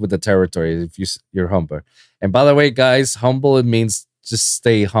with the territory if you're humble. And by the way, guys, humble, it means just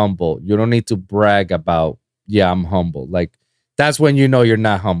stay humble. You don't need to brag about, I'm humble. Like, that's when you know you're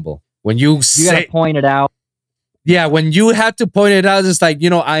not humble. When you gotta point it out. Yeah, when you have to point it out, it's like,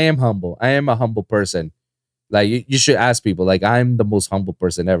 I am humble. I am a humble person. Like, you should ask people, like, I'm the most humble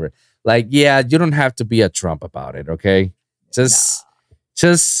person ever. Like, yeah, you don't have to be a Trump about it, okay? Just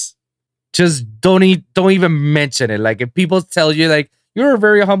don't even mention it. Like, if people tell you, like, you're a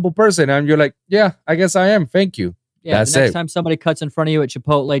very humble person, and you're like, yeah, I guess I am. Thank you. Yeah, that's the next time somebody cuts in front of you at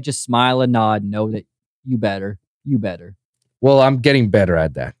Chipotle, just smile and nod and know that you better. Well, I'm getting better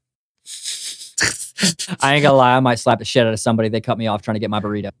at that. I ain't gonna lie, I might slap the shit out of somebody. They cut me off trying to get my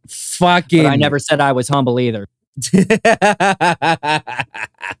burrito. Fucking. But I never said I was humble either.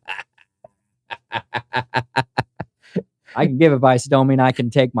 I can give advice, don't mean I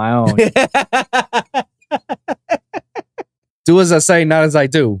can take my own. Do as I say, not as I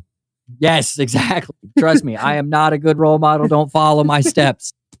do. Yes, exactly. Trust me, I am not a good role model. Don't follow my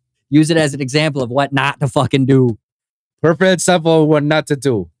steps. Use it as an example of what not to fucking do. Perfect example of what not to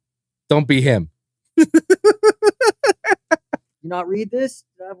do. Don't be him. You not read this?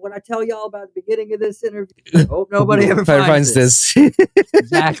 When I tell y'all about the beginning of this interview, I hope nobody ever finds this.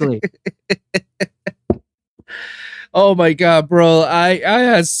 Exactly. Oh my God, bro. I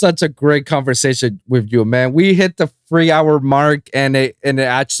had such a great conversation with you, man. We hit the 3-hour mark and it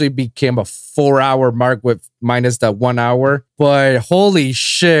actually became a 4-hour mark with minus that 1 hour. But holy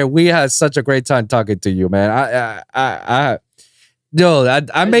shit, we had such a great time talking to you, man. I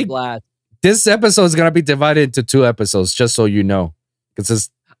make blast. This episode is gonna be divided into 2 episodes, just so you know.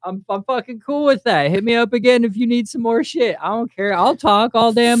 Because I'm fucking cool with that. Hit me up again if you need some more shit. I don't care. I'll talk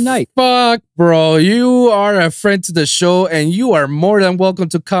all damn night. Fuck, bro. You are a friend to the show, and you are more than welcome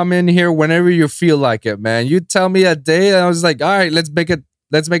to come in here whenever you feel like it, man. You tell me a day, and I was like, all right, let's make it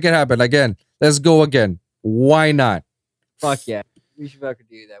happen again. Let's go again. Why not? Fuck yeah. We should fucking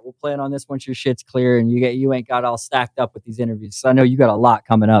do that. We'll plan on this once your shit's clear and you ain't got all stacked up with these interviews. So I know you got a lot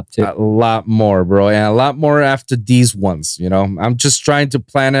coming up too. A lot more, bro, and a lot more after these ones. I'm just trying to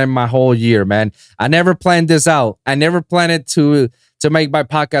plan in my whole year, man. I never planned this out. I never planned it to make my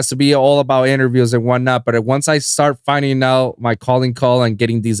podcast to be all about interviews and whatnot. But once I start finding out my calling call and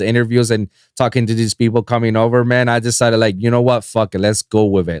getting these interviews and talking to these people coming over, man, I decided, like, you know what? Fuck it. Let's go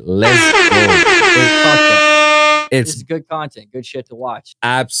with it. Let's go. It's good content, good shit to watch.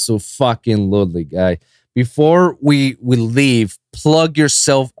 Absolutely, guy. Before we leave, plug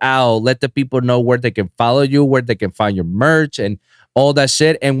yourself out. Let the people know where they can follow you, where they can find your merch and all that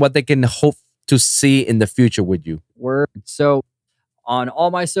shit, and what they can hope to see in the future with you. Word. So on all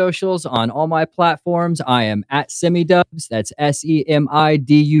my socials, on all my platforms, I am at SemiDubs. That's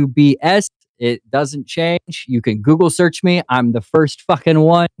SEMIDUBS. It doesn't change. You can Google search me. I'm the first fucking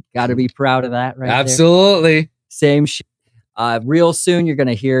one. Got to be proud of that, right? Absolutely. There. Same shit. Real soon, you're going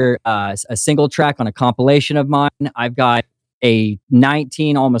to hear a single track on a compilation of mine. I've got a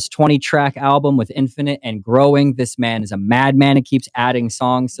 19, almost 20 track album with Infinite and growing. This man is a madman. It keeps adding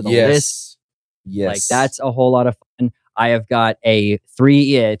songs to the list. Yes. Like, that's a whole lot of fun. I have got a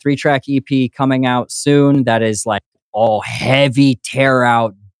three-track EP coming out soon that is like all heavy tear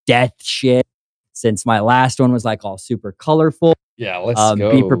out death shit. Since my last one was like all super colorful. Yeah, let's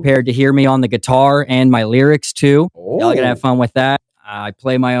go. Be prepared to hear me on the guitar and my lyrics too. Oh. Y'all gonna have fun with that. I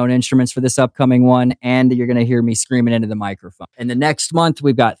play my own instruments for this upcoming one, and you're gonna hear me screaming into the microphone. And the next month,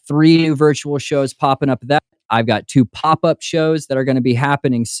 we've got 3 new virtual shows popping up. I've got 2 pop-up shows that are gonna be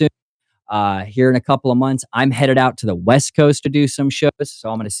happening soon. Here in a couple of months, I'm headed out to the West Coast to do some shows. So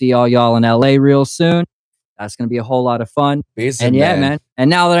I'm gonna see all y'all in LA real soon. That's going to be a whole lot of fun. And yeah, man. And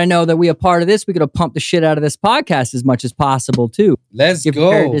now that I know that we are part of this, we're going to pump the shit out of this podcast as much as possible, too. Let's Get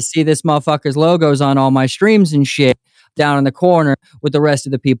prepared to see this motherfucker's logos on all my streams and shit down in the corner with the rest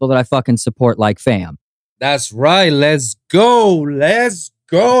of the people that I fucking support like fam. That's right. Let's go. Let's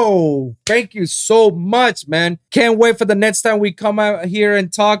go. Thank you so much, man. Can't wait for the next time we come out here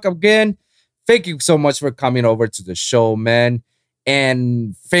and talk again. Thank you so much for coming over to the show, man.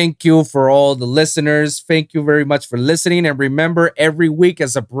 And thank you for all the listeners. Thank you very much for listening. And remember, every week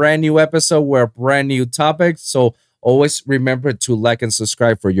is a brand new episode with a brand new topic. So always remember to like and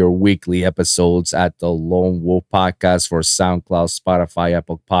subscribe for your weekly episodes at the Lone Wolv Podcast for SoundCloud, Spotify,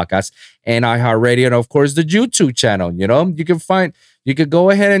 Apple Podcasts, and iHeartRadio, and of course the YouTube channel. You know, you can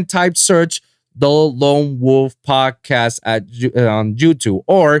go ahead and type search the Lone Wolv Podcast on YouTube,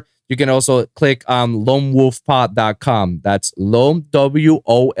 or you can also click on lonewolvpod.com. That's lone,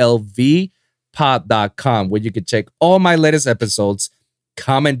 WOLV, pod.com, where you can check all my latest episodes.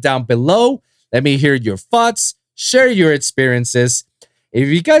 Comment down below. Let me hear your thoughts. Share your experiences. If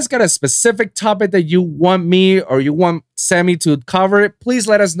you guys got a specific topic that you want me or you want Semi to cover it, please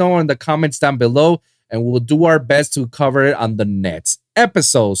let us know in the comments down below, and we'll do our best to cover it on the next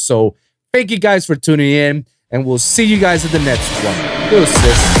episode. So thank you guys for tuning in, and we'll see you guys in the next one.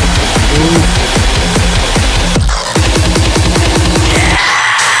 Deuces.